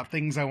life about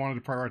things I wanted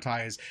to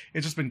prioritize.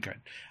 It's just been good.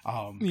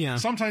 Yeah.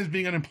 Sometimes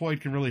being unemployed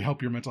can really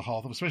help your mental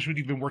health, especially when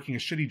you've been working a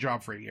shitty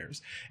job for 8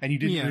 years and you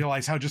didn't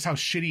realize how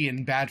shitty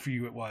and bad for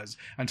you it was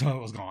until it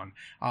was gone.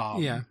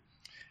 I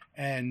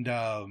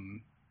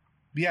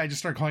just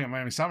started calling it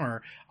Miami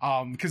Summer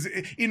because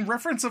in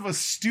reference of a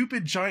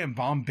stupid giant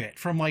bomb bit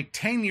from like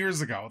 10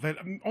 years ago that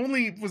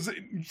only was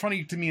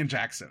funny to me and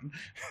Jackson.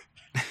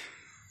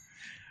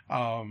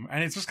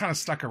 And it's just kind of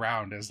stuck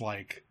around as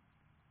like,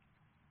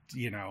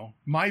 you know,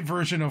 my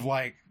version of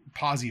like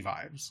posy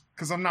vibes,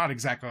 because I'm not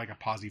exactly like a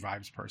posy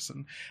vibes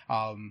person.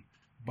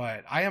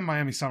 But I am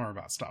Miami Summer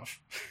about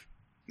stuff.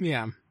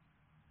 Yeah.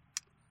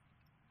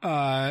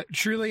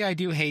 Truly, I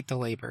do hate the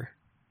labor.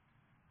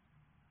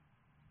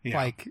 Yeah.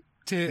 Like,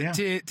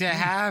 to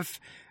have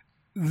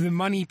the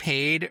money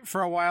paid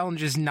for a while and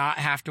just not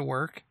have to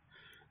work.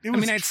 I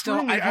mean, I'd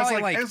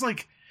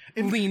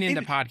lean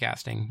into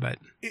podcasting, but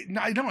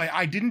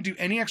I didn't do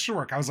any extra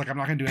work. I was like, I'm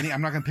not going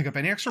to pick up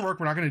any extra work.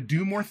 We're not going to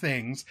do more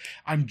things.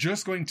 I'm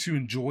just going to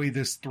enjoy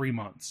this 3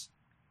 months.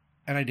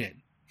 And I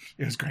did.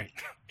 It was great.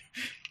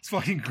 It's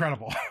fucking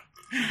incredible.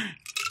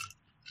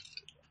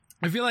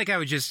 I feel like I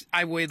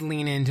would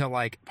lean into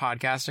like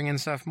podcasting and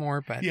stuff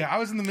more, but yeah, I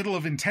was in the middle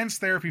of intense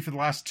therapy for the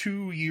last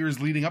 2 years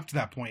leading up to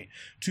that point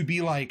to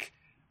be like,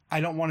 I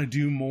don't want to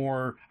do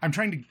more. I'm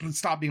trying to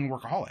stop being a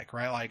workaholic,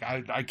 right? Like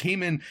I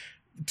came in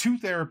to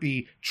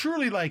therapy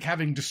truly like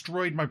having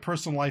destroyed my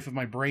personal life of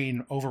my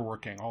brain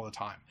overworking all the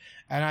time.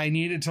 And I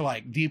needed to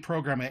like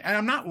deprogram it. And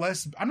I'm not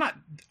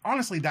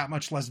honestly that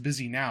much less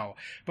busy now,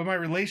 but my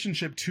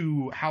relationship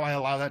to how I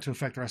allow that to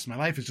affect the rest of my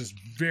life is just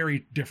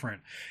very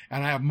different.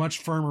 And I have much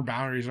firmer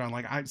boundaries around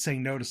like I'm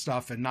saying no to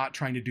stuff and not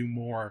trying to do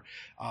more,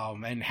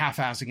 and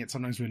half-assing it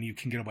sometimes when you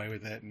can get away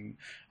with it, and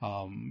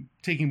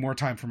taking more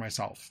time for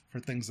myself for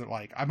things that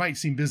like I might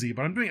seem busy,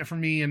 but I'm doing it for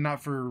me and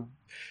not for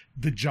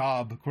the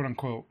job, quote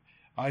unquote.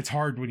 It's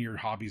hard when your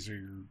hobbies are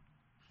your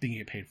thing you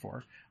get paid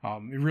for.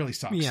 It really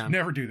sucks. Yeah.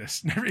 Never do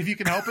this. Never, if you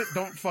can help it,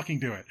 don't fucking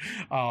do it.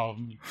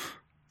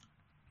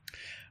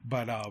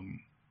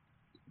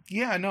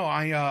 Yeah, no,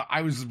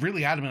 I was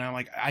really adamant. I'm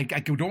like, I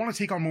don't want to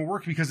take on more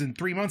work because in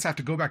 3 months I have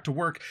to go back to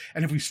work.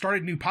 And if we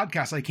started new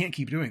podcasts, I can't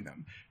keep doing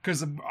them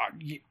because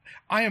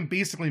I am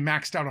basically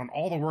maxed out on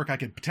all the work I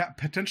could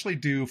potentially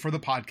do for the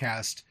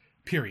podcast,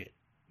 period.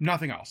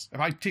 Nothing else.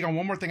 If I take on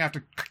one more thing, I have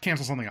to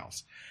cancel something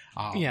else.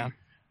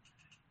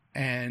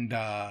 And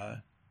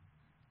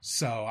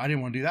so I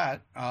didn't want to do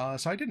that.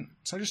 So I didn't.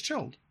 So I just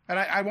chilled. And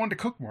I wanted to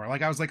cook more.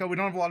 Like, I was like, oh, we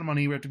don't have a lot of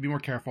money. We have to be more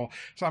careful.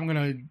 So I'm going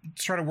to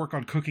try to work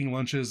on cooking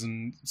lunches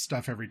and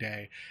stuff every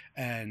day.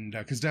 And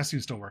because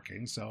Destiny's still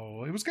working.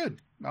 So it was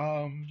good.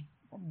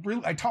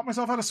 Really, I taught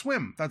myself how to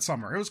swim that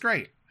summer. It was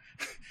great.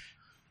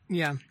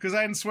 Yeah. Because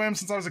I hadn't swam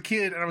since I was a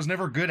kid and I was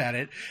never good at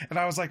it. And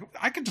I was like,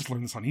 I could just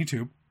learn this on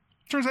YouTube.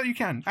 Turns out you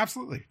can.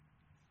 Absolutely.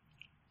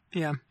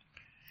 Yeah.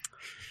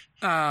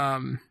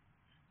 That's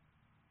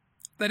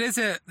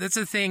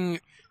a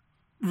thing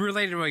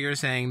related to what you're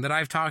saying that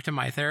I've talked to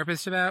my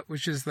therapist about,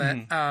 which is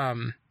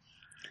that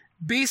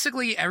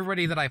basically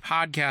everybody that I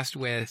podcast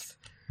with,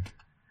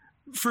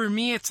 for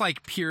me, it's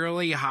like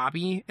purely a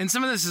hobby. And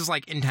some of this is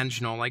like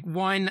intentional. Like,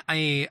 one,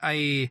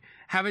 I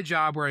have a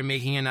job where I'm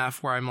making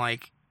enough where I'm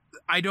like,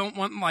 I don't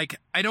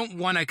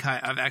want a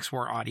cut of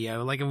export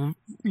audio, like,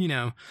 you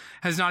know,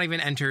 has not even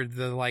entered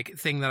the like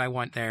thing that I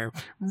want there.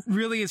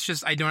 Really, it's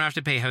just I don't have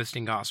to pay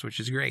hosting costs, which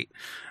is great.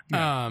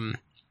 Yeah.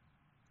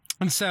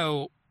 And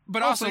so,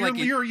 but also like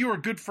you are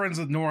good friends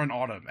with Nora and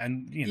Autumn,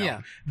 and you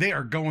know they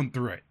are going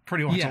through it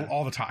pretty much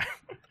all the time.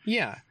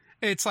 Yeah,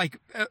 it's like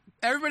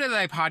everybody that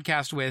I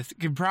podcast with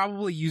could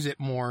probably use it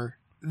more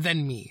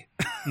than me.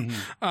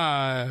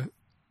 Mm-hmm.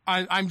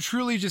 I'm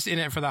truly just in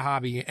it for the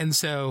hobby, and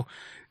so,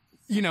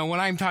 you know,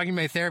 when I'm talking to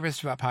my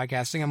therapist about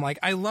podcasting, I'm like,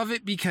 I love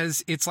it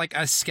because it's like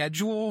a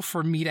schedule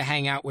for me to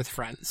hang out with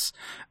friends.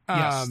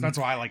 Yes, that's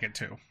why I like it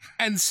too.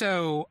 And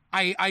so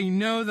I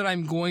know that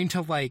I'm going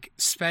to like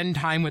spend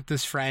time with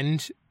this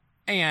friend,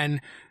 and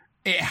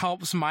it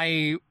helps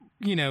my,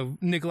 you know,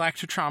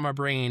 neglect trauma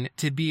brain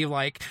to be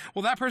like,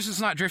 well, that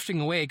person's not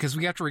drifting away because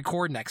we have to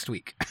record next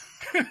week.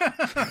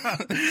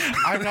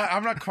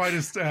 I'm not quite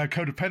as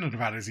codependent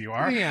about it as you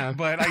are. Yeah.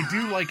 But I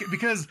do like it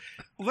because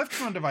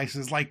left on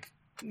devices, like,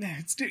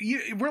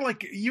 we're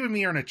like, you and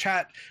me are in a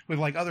chat with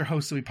like other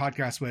hosts that we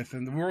podcast with,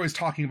 and we're always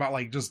talking about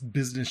like just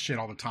business shit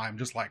all the time,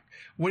 just like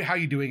how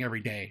you doing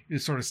every day,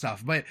 this sort of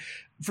stuff. But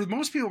for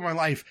most people in my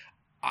life,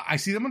 I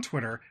see them on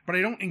Twitter, but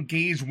I don't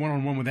engage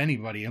one-on-one with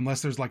anybody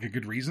unless there's like a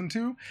good reason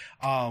to.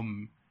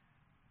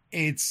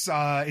 It's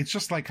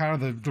just like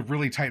kind of the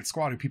really tight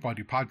squad of people I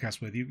do podcasts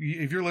with.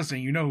 If you're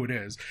listening, you know who it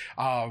is.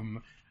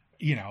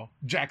 You know,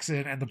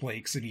 Jackson and the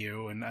Blakes and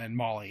you and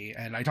Molly.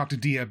 And I talk to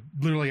Dia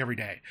literally every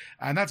day.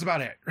 And that's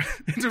about it.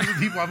 In terms of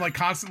people I'm like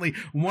constantly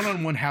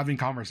one-on-one having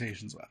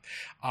conversations with.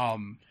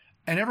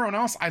 And everyone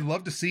else I'd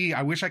love to see.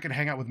 I wish I could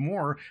hang out with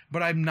more,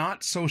 but I'm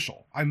not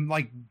social. I'm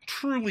like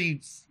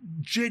truly,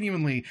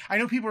 genuinely, I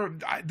know people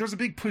there's a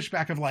big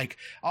pushback of like,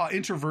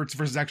 introverts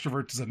versus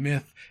extroverts is a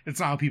myth. It's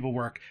not how people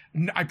work.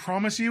 I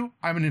promise you,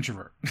 I'm an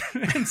introvert.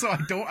 And so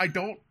I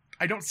don't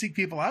seek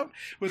people out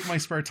with my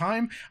spare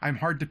time. I'm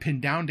hard to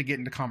pin down to get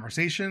into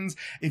conversations.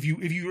 If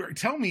you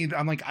tell me,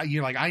 I'm like,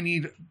 you're like,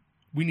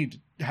 we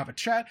need to have a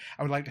chat.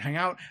 I would like to hang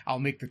out. I'll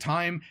make the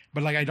time,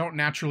 but like, I don't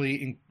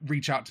naturally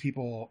reach out to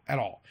people at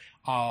all.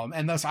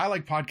 And thus I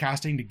like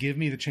podcasting to give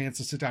me the chance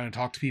to sit down and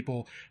talk to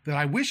people that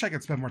I wish I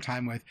could spend more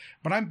time with,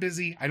 but I'm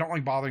busy. I don't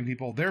like bothering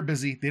people. They're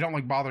busy. They don't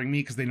like bothering me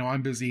because they know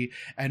I'm busy,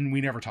 and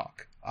we never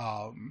talk.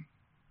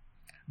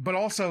 But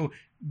also,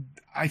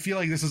 I feel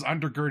like this is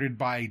undergirded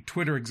by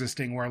Twitter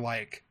existing, where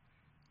like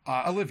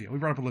Olivia, we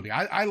brought up Olivia.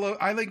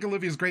 I think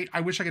Olivia's great.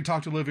 I wish I could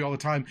talk to Olivia all the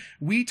time.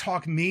 We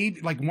talk maybe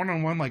like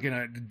one-on-one, like in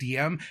a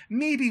DM,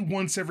 maybe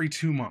once every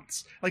 2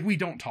 months. Like, we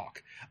don't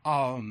talk.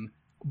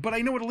 But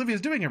I know what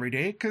Olivia's doing every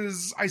day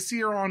because I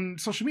see her on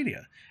social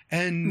media,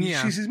 and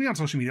she sees me on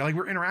social media. Like,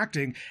 we're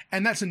interacting,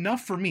 and that's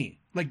enough for me.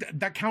 Like,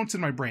 that counts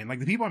in my brain. Like,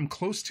 the people I'm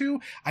close to,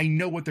 I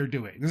know what they're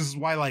doing. This is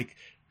why, like,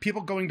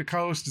 people going to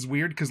co-host is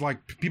weird, because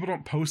like people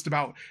don't post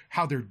about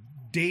how their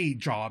day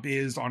job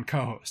is on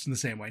co-host in the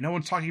same way. No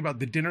one's talking about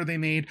the dinner they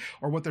made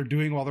or what they're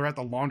doing while they're at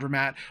the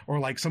laundromat, or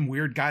like some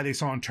weird guy they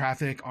saw in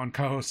traffic on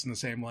co-host in the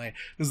same way.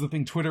 This is the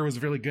thing Twitter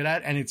was really good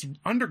at, and it's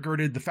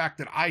undergirded the fact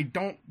that I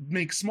don't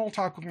make small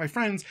talk with my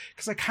friends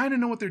because I kind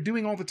of know what they're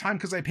doing all the time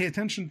because I pay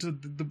attention to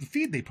the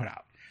feed they put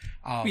out.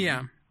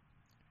 I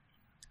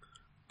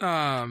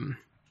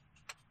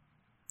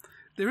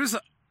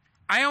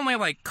only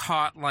like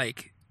caught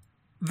like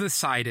the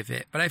side of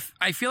it, but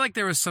I feel like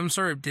there was some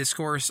sort of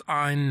discourse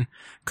on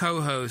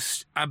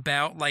co-host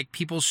about like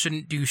people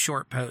shouldn't do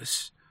short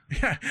posts.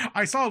 Yeah,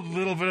 I saw a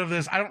little bit of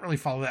this. I don't really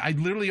follow it. I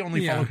literally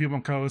only follow people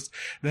on co-host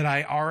that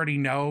I already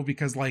know,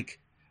 because like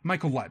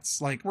Michael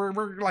Lutz, like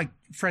we're like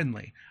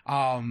friendly.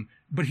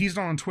 But he's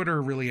not on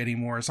Twitter really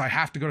anymore, so I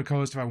have to go to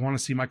co-host if I want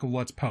to see Michael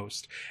Lutz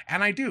post.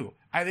 And I do.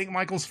 I think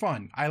Michael's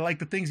fun. I like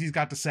the things he's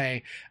got to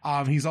say.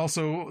 He's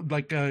also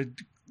like a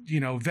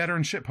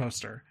veteran shit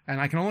poster, and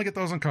I can only get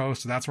those on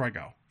co-host, so that's where I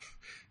go.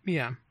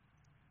 Yeah.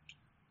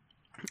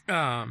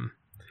 But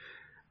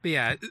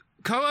yeah,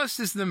 co-host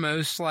is the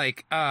most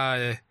like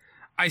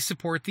I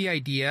support the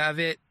idea of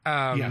it.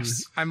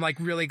 Yes. I'm like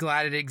really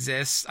glad it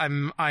exists.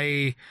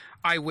 I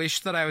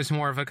wish that I was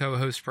more of a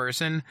co-host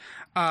person.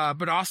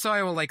 But also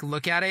I will like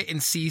look at it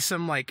and see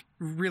some like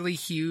really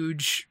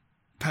huge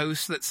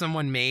post that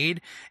someone made,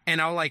 and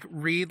I'll like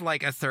read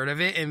like a third of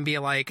it and be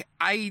like,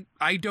 I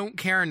don't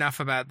care enough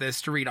about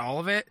this to read all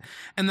of it,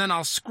 and then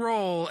I'll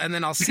scroll and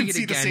then I'll see it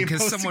again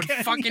because someone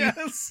again. Fucking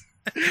yes.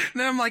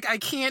 Then I'm like, I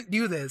can't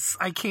do this.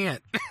 I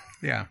can't.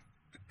 Yeah.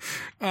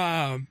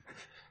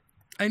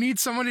 I need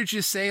someone to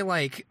just say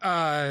like,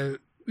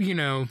 you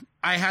know,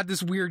 I had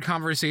this weird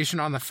conversation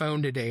on the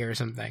phone today or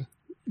something.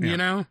 You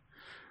know?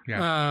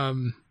 Yeah.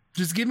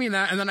 Just give me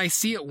that, and then I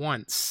see it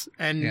once.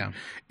 And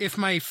if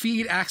my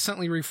feed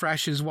accidentally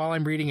refreshes while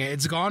I'm reading it,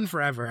 it's gone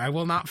forever. I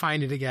will not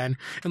find it again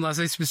unless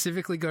I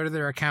specifically go to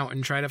their account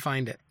and try to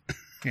find it.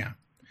 Yeah.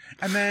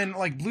 And then,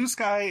 like, Blue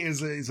Sky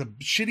is a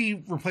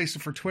shitty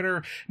replacement for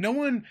Twitter.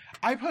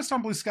 I post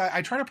on Blue Sky.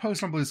 I try to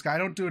post on Blue Sky. I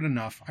don't do it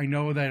enough. I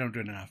know that I don't do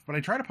it enough, but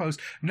I try to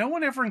post. No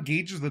one ever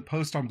engages with the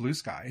post on Blue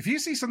Sky. If you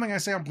see something I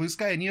say on Blue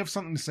Sky and you have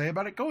something to say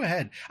about it, go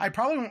ahead. I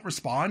probably won't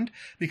respond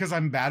because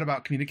I'm bad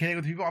about communicating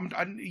with people.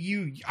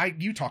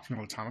 You talk to me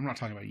all the time. I'm not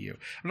talking about you.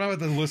 I'm not about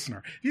the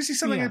listener. If you see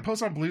something I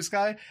post on Blue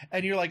Sky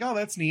and you're like, oh,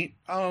 that's neat.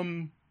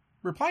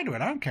 Reply to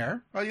it. I don't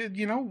care.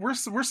 You know,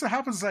 worst that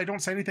happens is I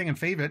don't say anything and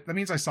fave it. That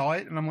means I saw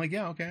it and I'm like,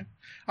 yeah, okay.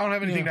 I don't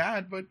have anything to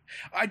add, but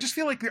I just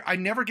feel like I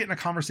never get in a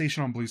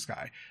conversation on Blue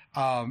Sky.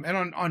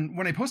 And on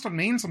when I post on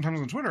main,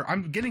 sometimes on Twitter,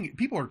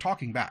 people are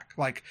talking back.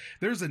 Like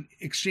there's an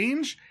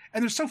exchange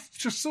and there's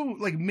so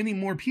like many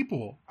more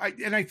people.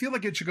 I feel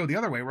like it should go the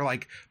other way where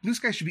like Blue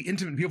Sky should be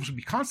intimate and people should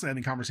be constantly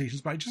having conversations,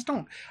 but I just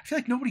don't. I feel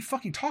like nobody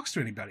fucking talks to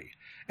anybody.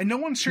 And no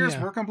one shares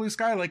work on Blue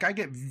Sky. Like I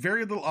get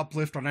very little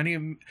uplift on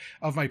any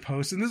of my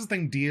posts. And this is the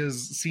thing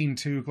Dia's seen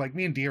too. Like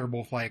me and Dia are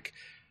both like,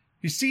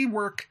 you see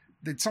work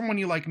that someone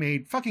you like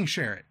made, fucking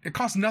share it. It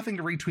costs nothing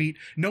to retweet.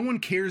 No one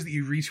cares that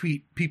you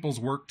retweet people's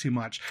work too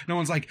much. No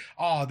one's like,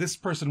 oh, this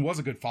person was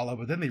a good follow,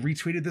 but then they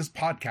retweeted this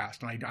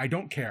podcast and I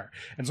don't care.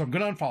 And so I'm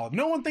going to unfollow.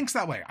 No one thinks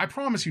that way. I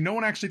promise you, no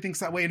one actually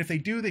thinks that way. And if they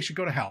do, they should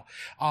go to hell.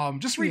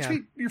 Just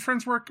retweet your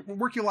friend's work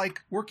you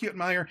like, work you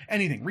admire,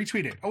 anything.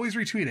 Retweet it. Always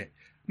retweet it.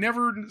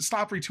 Never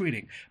stop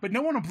retweeting. But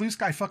no one on Blue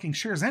Sky fucking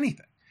shares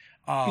anything.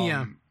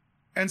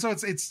 And so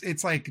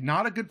it's like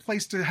not a good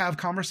place to have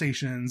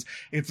conversations.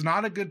 It's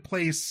not a good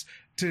place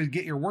to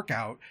get your work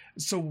out.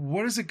 So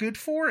what is it good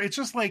for? It's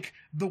just like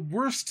the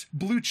worst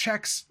blue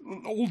checks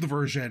old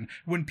version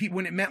when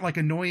it meant like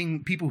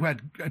annoying people who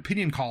had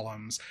opinion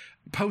columns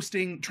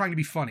posting, trying to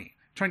be funny,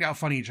 trying to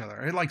out-funny each other.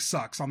 It like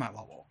sucks on that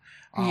level.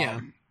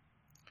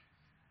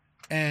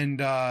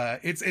 And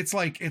it's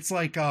like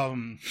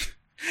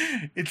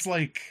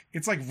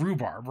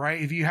rhubarb,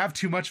 right? If you have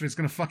too much of it, it's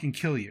going to fucking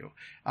kill you.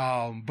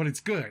 But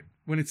it's good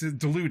when it's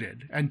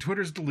diluted, and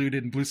Twitter's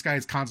diluted and Blue Sky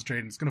is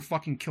concentrated. It's going to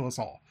fucking kill us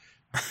all.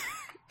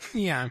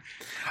 Yeah.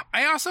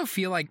 I also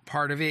feel like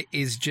part of it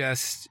is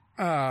just,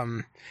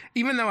 even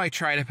though I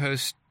try to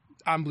post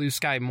on Blue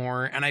Sky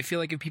more, and I feel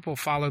like if people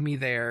follow me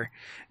there,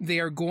 they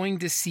are going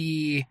to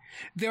see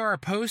there are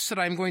posts that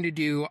I'm going to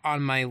do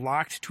on my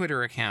locked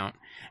Twitter account,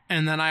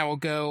 and then I will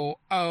go,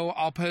 oh,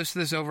 I'll post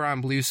this over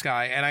on Blue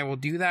Sky, and I will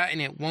do that,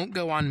 and it won't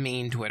go on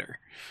main Twitter.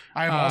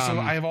 I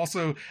have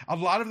also a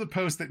lot of the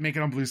posts that make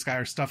it on Blue Sky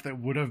are stuff that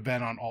would have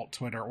been on alt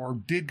Twitter or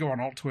did go on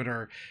alt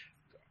Twitter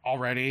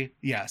already.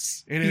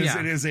 Yes, it is. Yeah.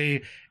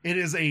 It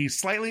is a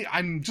slightly,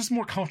 I'm just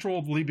more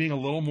comfortable being a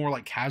little more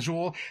like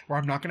casual, where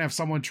I'm not going to have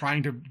someone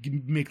trying to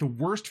make the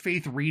worst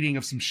faith reading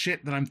of some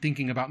shit that I'm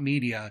thinking about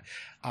media.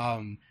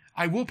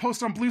 I will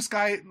post on Blue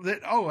Sky that,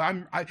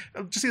 I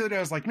just the other day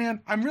I was like,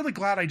 man, I'm really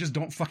glad I just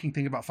don't fucking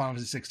think about Final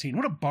Fantasy 16.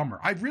 What a bummer.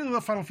 I really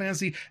love Final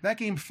Fantasy. That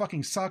game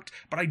fucking sucked,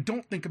 but I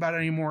don't think about it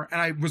anymore. And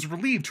I was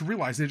relieved to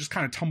realize it just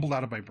kind of tumbled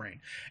out of my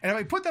brain. And if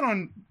I put that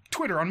on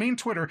Twitter, on main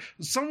Twitter,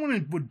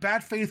 someone would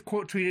bad faith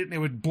quote tweet it and it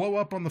would blow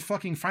up on the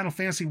fucking Final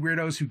Fantasy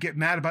weirdos who get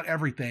mad about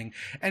everything.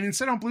 And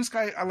instead on Blue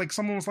Sky,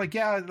 someone was like,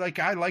 yeah, like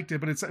I liked it,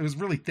 but it was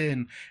really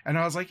thin. And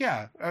I was like,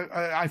 yeah,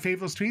 I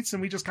faved those tweets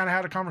and we just kind of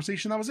had a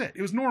conversation. That was it.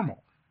 It was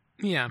normal.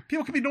 Yeah.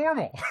 People can be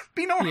normal.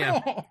 Be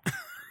normal.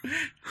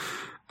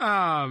 Yeah.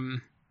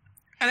 And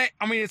I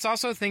mean, it's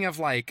also a thing of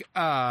like,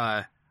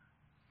 I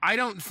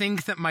don't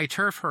think that my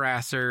turf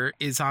harasser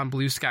is on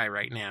Blue Sky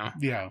right now.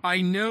 Yeah. I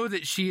know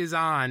that she is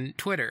on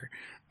Twitter.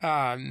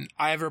 I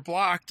have her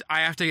blocked. I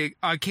have to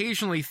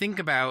occasionally think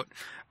about,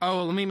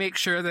 let me make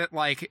sure that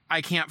like I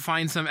can't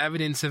find some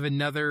evidence of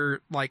another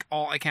like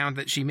alt account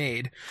that she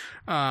made.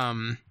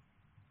 Yeah.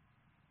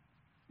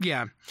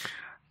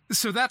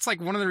 So that's like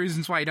one of the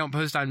reasons why I don't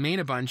post on main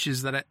a bunch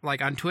is that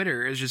like on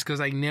Twitter is just because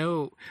I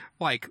know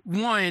like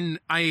one,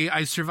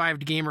 I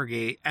survived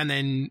Gamergate, and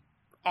then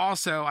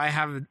also I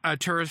have a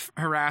turf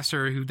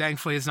harasser who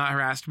thankfully has not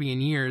harassed me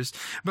in years,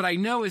 but I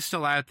know is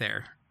still out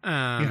there.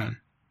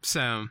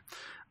 So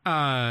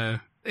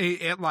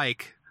it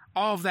like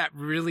all of that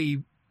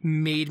really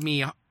made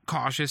me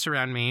cautious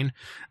around main.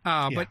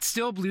 But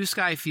still Blue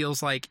Sky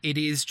feels like it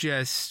is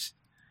just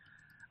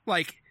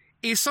like,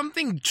 if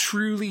something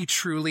truly,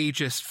 truly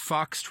just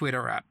fucks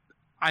Twitter up,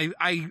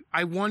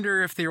 I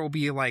wonder if there will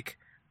be like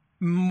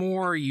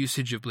more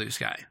usage of Blue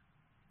Sky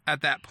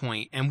at that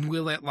point, and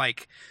will it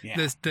like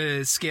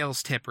the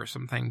scales tip or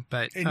something?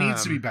 But it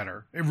needs to be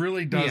better. It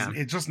really does. Yeah.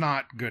 It's just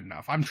not good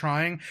enough. I'm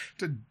trying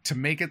to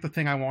make it the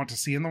thing I want to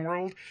see in the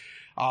world.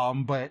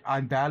 But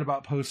I'm bad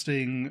about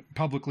posting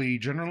publicly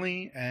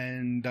generally,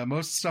 and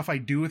most of the stuff I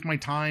do with my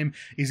time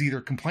is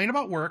either complain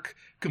about work,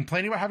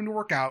 complaining about having to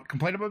work out,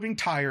 complain about being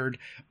tired,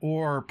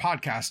 or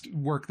podcast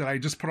work that I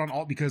just put on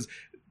alt because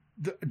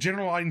the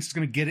general audience is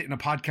going to get it in a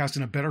podcast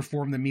in a better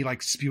form than me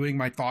like spewing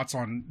my thoughts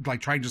on like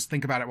trying to just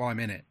think about it while I'm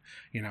in it,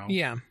 you know?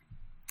 Yeah.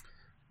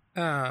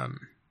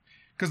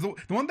 Because the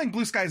one thing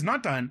Blue Sky has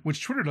not done,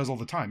 which Twitter does all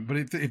the time, but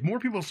if more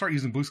people start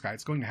using Blue Sky,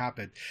 it's going to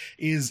happen,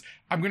 is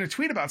I'm going to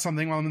tweet about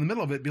something while I'm in the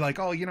middle of it, be like,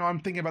 oh, you know,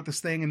 I'm thinking about this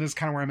thing and this is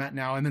kind of where I'm at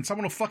now. And then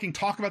someone will fucking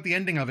talk about the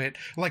ending of it.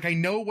 Like I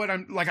know what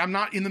I'm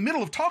not in the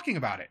middle of talking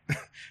about it.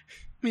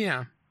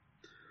 Yeah.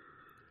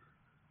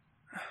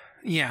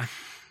 Yeah.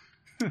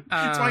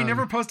 That's why I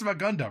never post about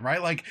Gundam, right?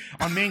 Like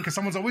on main, because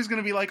someone's always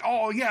going to be like,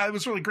 oh yeah, it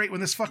was really great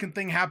when this fucking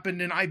thing happened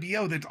in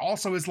IBO that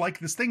also is like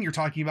this thing you're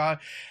talking about.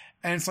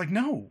 And it's like,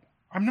 no,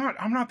 I'm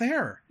not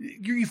there.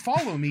 You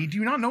follow me. Do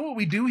you not know what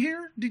we do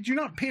here? Did you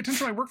not pay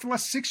attention to my work for the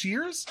last 6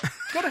 years?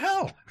 Go to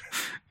hell.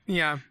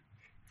 Yeah.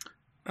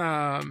 You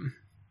don't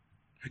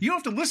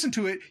have to listen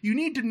to it. You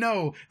need to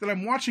know that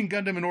I'm watching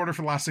Gundam in order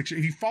for the last 6 years.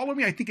 If you follow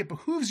me, I think it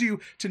behooves you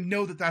to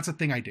know that that's a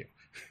thing I do.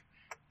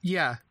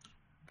 Yeah.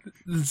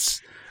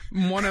 It's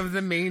one of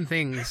the main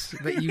things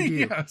that you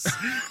do. Yes.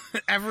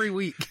 Every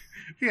week.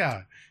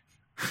 Yeah.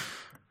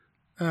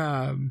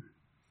 I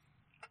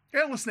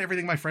don't listen to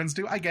everything my friends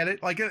do. I get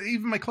it. Like,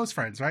 even my close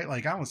friends, right?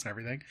 Like, I don't listen to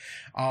everything.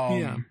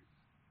 Yeah.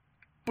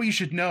 But you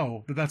should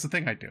know that that's the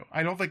thing I do.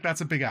 I don't think that's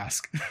a big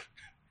ask.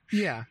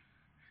 Yeah.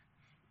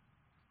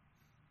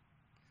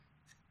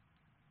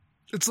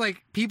 It's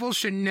like, people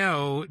should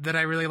know that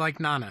I really like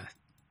Nana.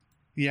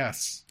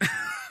 Yes.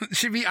 It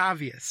should be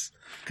obvious.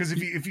 Because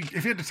if you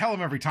had to tell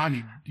them every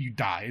time, you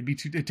die.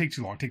 It'd take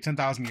too long. It'd take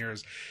 10,000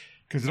 years.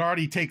 Because it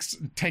already takes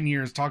 10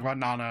 years to talk about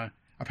Nana,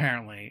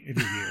 apparently, if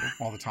you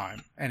all the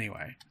time.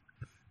 Anyway.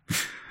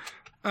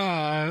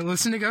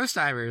 Listen to Ghost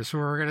Divers,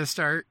 where we're going to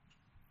start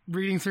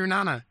reading through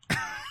Nana.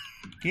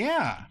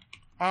 Yeah.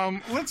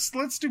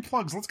 Let's do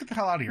plugs. Let's get the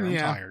hell out of here. I'm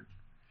tired.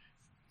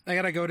 I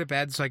gotta go to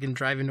bed so I can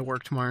drive into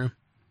work tomorrow.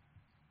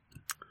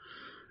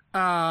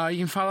 You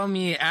can follow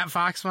me at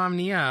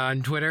FoxMomNia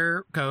on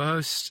Twitter,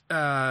 co-host,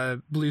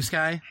 Blue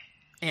Sky,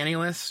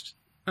 AniList,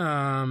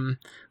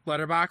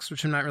 Letterboxd,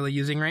 which I'm not really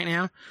using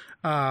right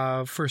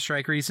now, for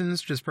strike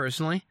reasons, just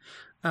personally.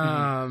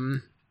 Also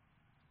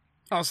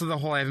the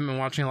whole I haven't been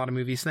watching a lot of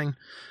movies thing.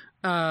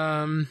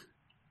 I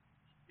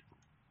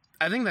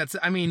think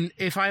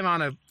if I'm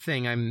on a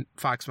thing, I'm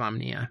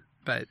FoxMomNia,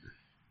 but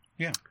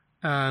yeah.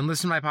 And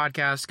listen to my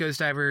podcast, Ghost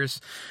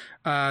Divers.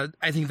 I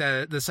think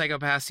the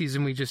Psychopath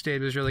season we just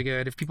did was really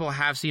good. If people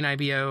have seen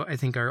IBO, I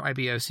think our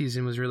IBO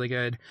season was really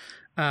good.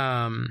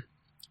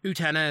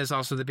 Utena is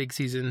also the big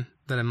season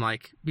that I'm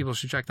like, people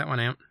should check that one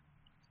out.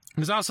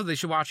 Because also they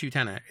should watch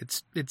Utena.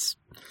 It's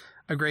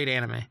a great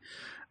anime.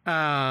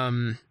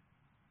 And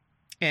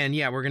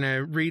yeah, we're going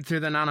to read through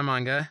the Nana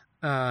manga.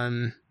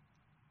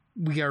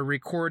 We are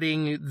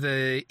recording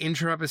the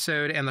intro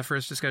episode and the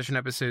first discussion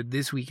episode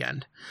this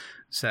weekend.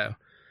 So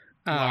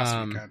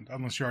last weekend,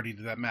 unless you already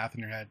did that math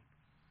in your head.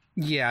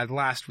 Yeah,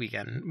 last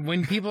weekend.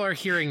 When people are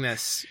hearing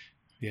this.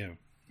 Yeah.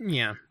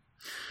 Yeah.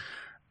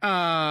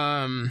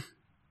 And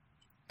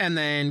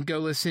then go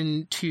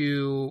listen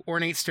to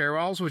Ornate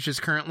Stairwells, which is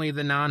currently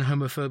the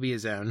non-homophobia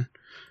zone,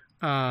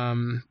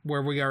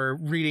 where we are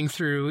reading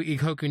through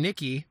Ikoku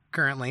Nikki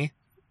currently.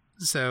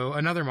 So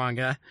another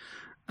manga.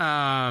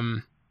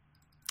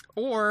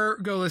 Or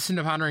go listen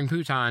to Pondering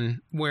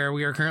Puton, where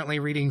we are currently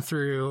reading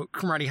through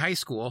Karate High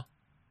School,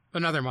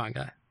 another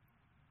manga.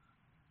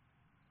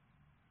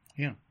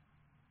 Yeah.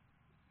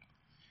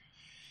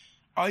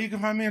 You can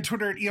find me on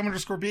Twitter at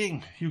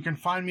EM_being. You can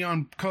find me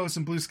on Coast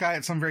and Blue Sky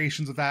at some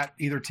variations of that.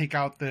 Either take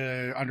out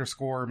the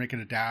underscore or make it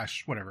a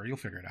dash, whatever. You'll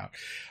figure it out.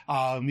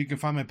 You can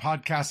find my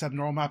podcast at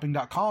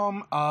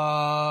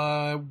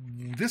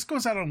abnormalmapping.com. This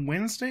goes out on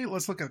Wednesday.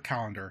 Let's look at the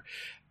calendar.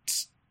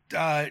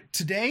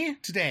 Today,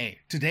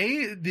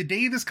 the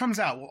day this comes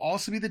out will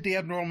also be the day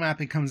Abnormal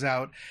Mapping comes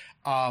out.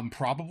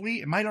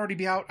 Probably. It might already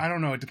be out. I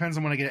don't know. It depends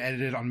on when I get it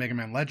edited on Mega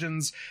Man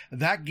Legends.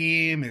 That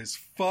game is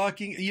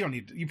fucking...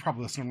 You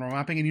probably listen to Abnormal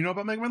Mapping and you know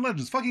about Mega Man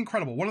Legends. Fucking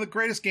incredible. One of the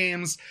greatest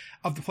games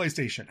of the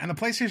PlayStation. And the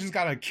PlayStation's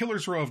got a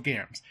killer's row of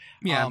games.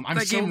 Yeah, I'm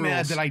so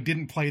mad that I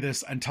didn't play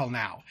this until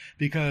now.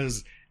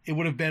 Because it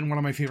would have been one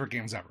of my favorite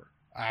games ever.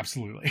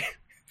 Absolutely.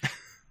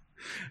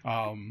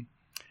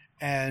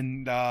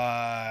 And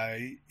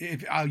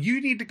if you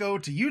need to go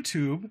to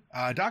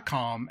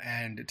youtube.com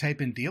and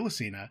type in Dia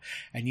Lucina,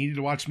 and you need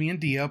to watch me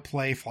and Dia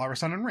play Flower,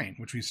 Sun, and Rain,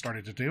 which we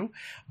started to do.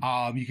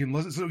 You can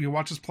listen, so you can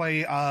watch us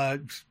play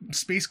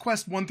Space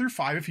Quest 1 through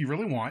 5 if you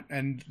really want,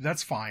 and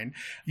that's fine.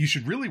 You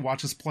should really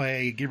watch us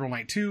play Gabriel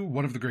Knight 2,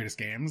 one of the greatest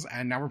games,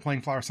 and now we're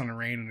playing Flower, Sun, and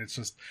Rain, and it's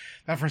just,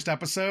 that first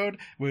episode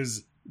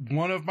was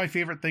one of my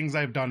favorite things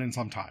I've done in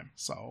some time,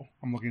 so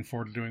I'm looking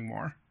forward to doing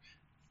more.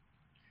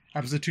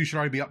 Episode 2 should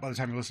already be up by the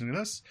time you're listening to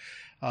this.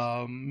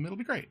 It'll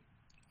be great.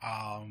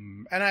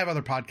 And I have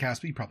other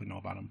podcasts, but you probably know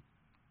about them.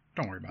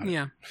 Don't worry about it.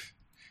 Yeah.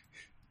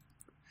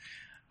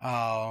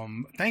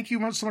 Thank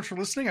you so much for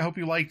listening. I hope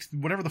you liked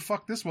whatever the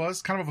fuck this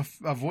was. Kind of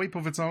a VoIP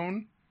of its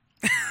own.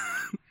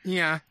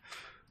 Yeah.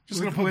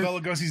 Just gonna put Bela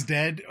Lugosi's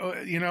dead,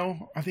 at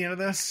the end of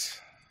this.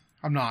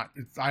 I'm not.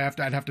 I'd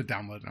have to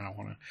download it. I don't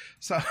want to.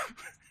 So.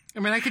 I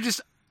mean, I could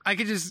just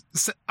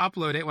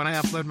upload it when I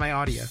upload my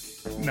audio.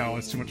 No,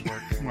 it's too much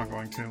work. I'm not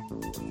going to.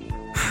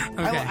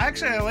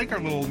 Okay. I like our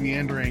little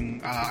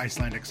meandering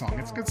Icelandic song.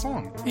 It's a good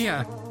song.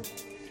 Yeah.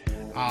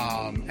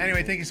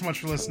 Anyway, thank you so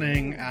much for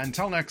listening.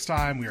 Until next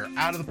time, we are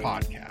out of the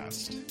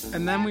podcast.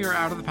 And then we are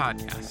out of the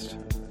podcast.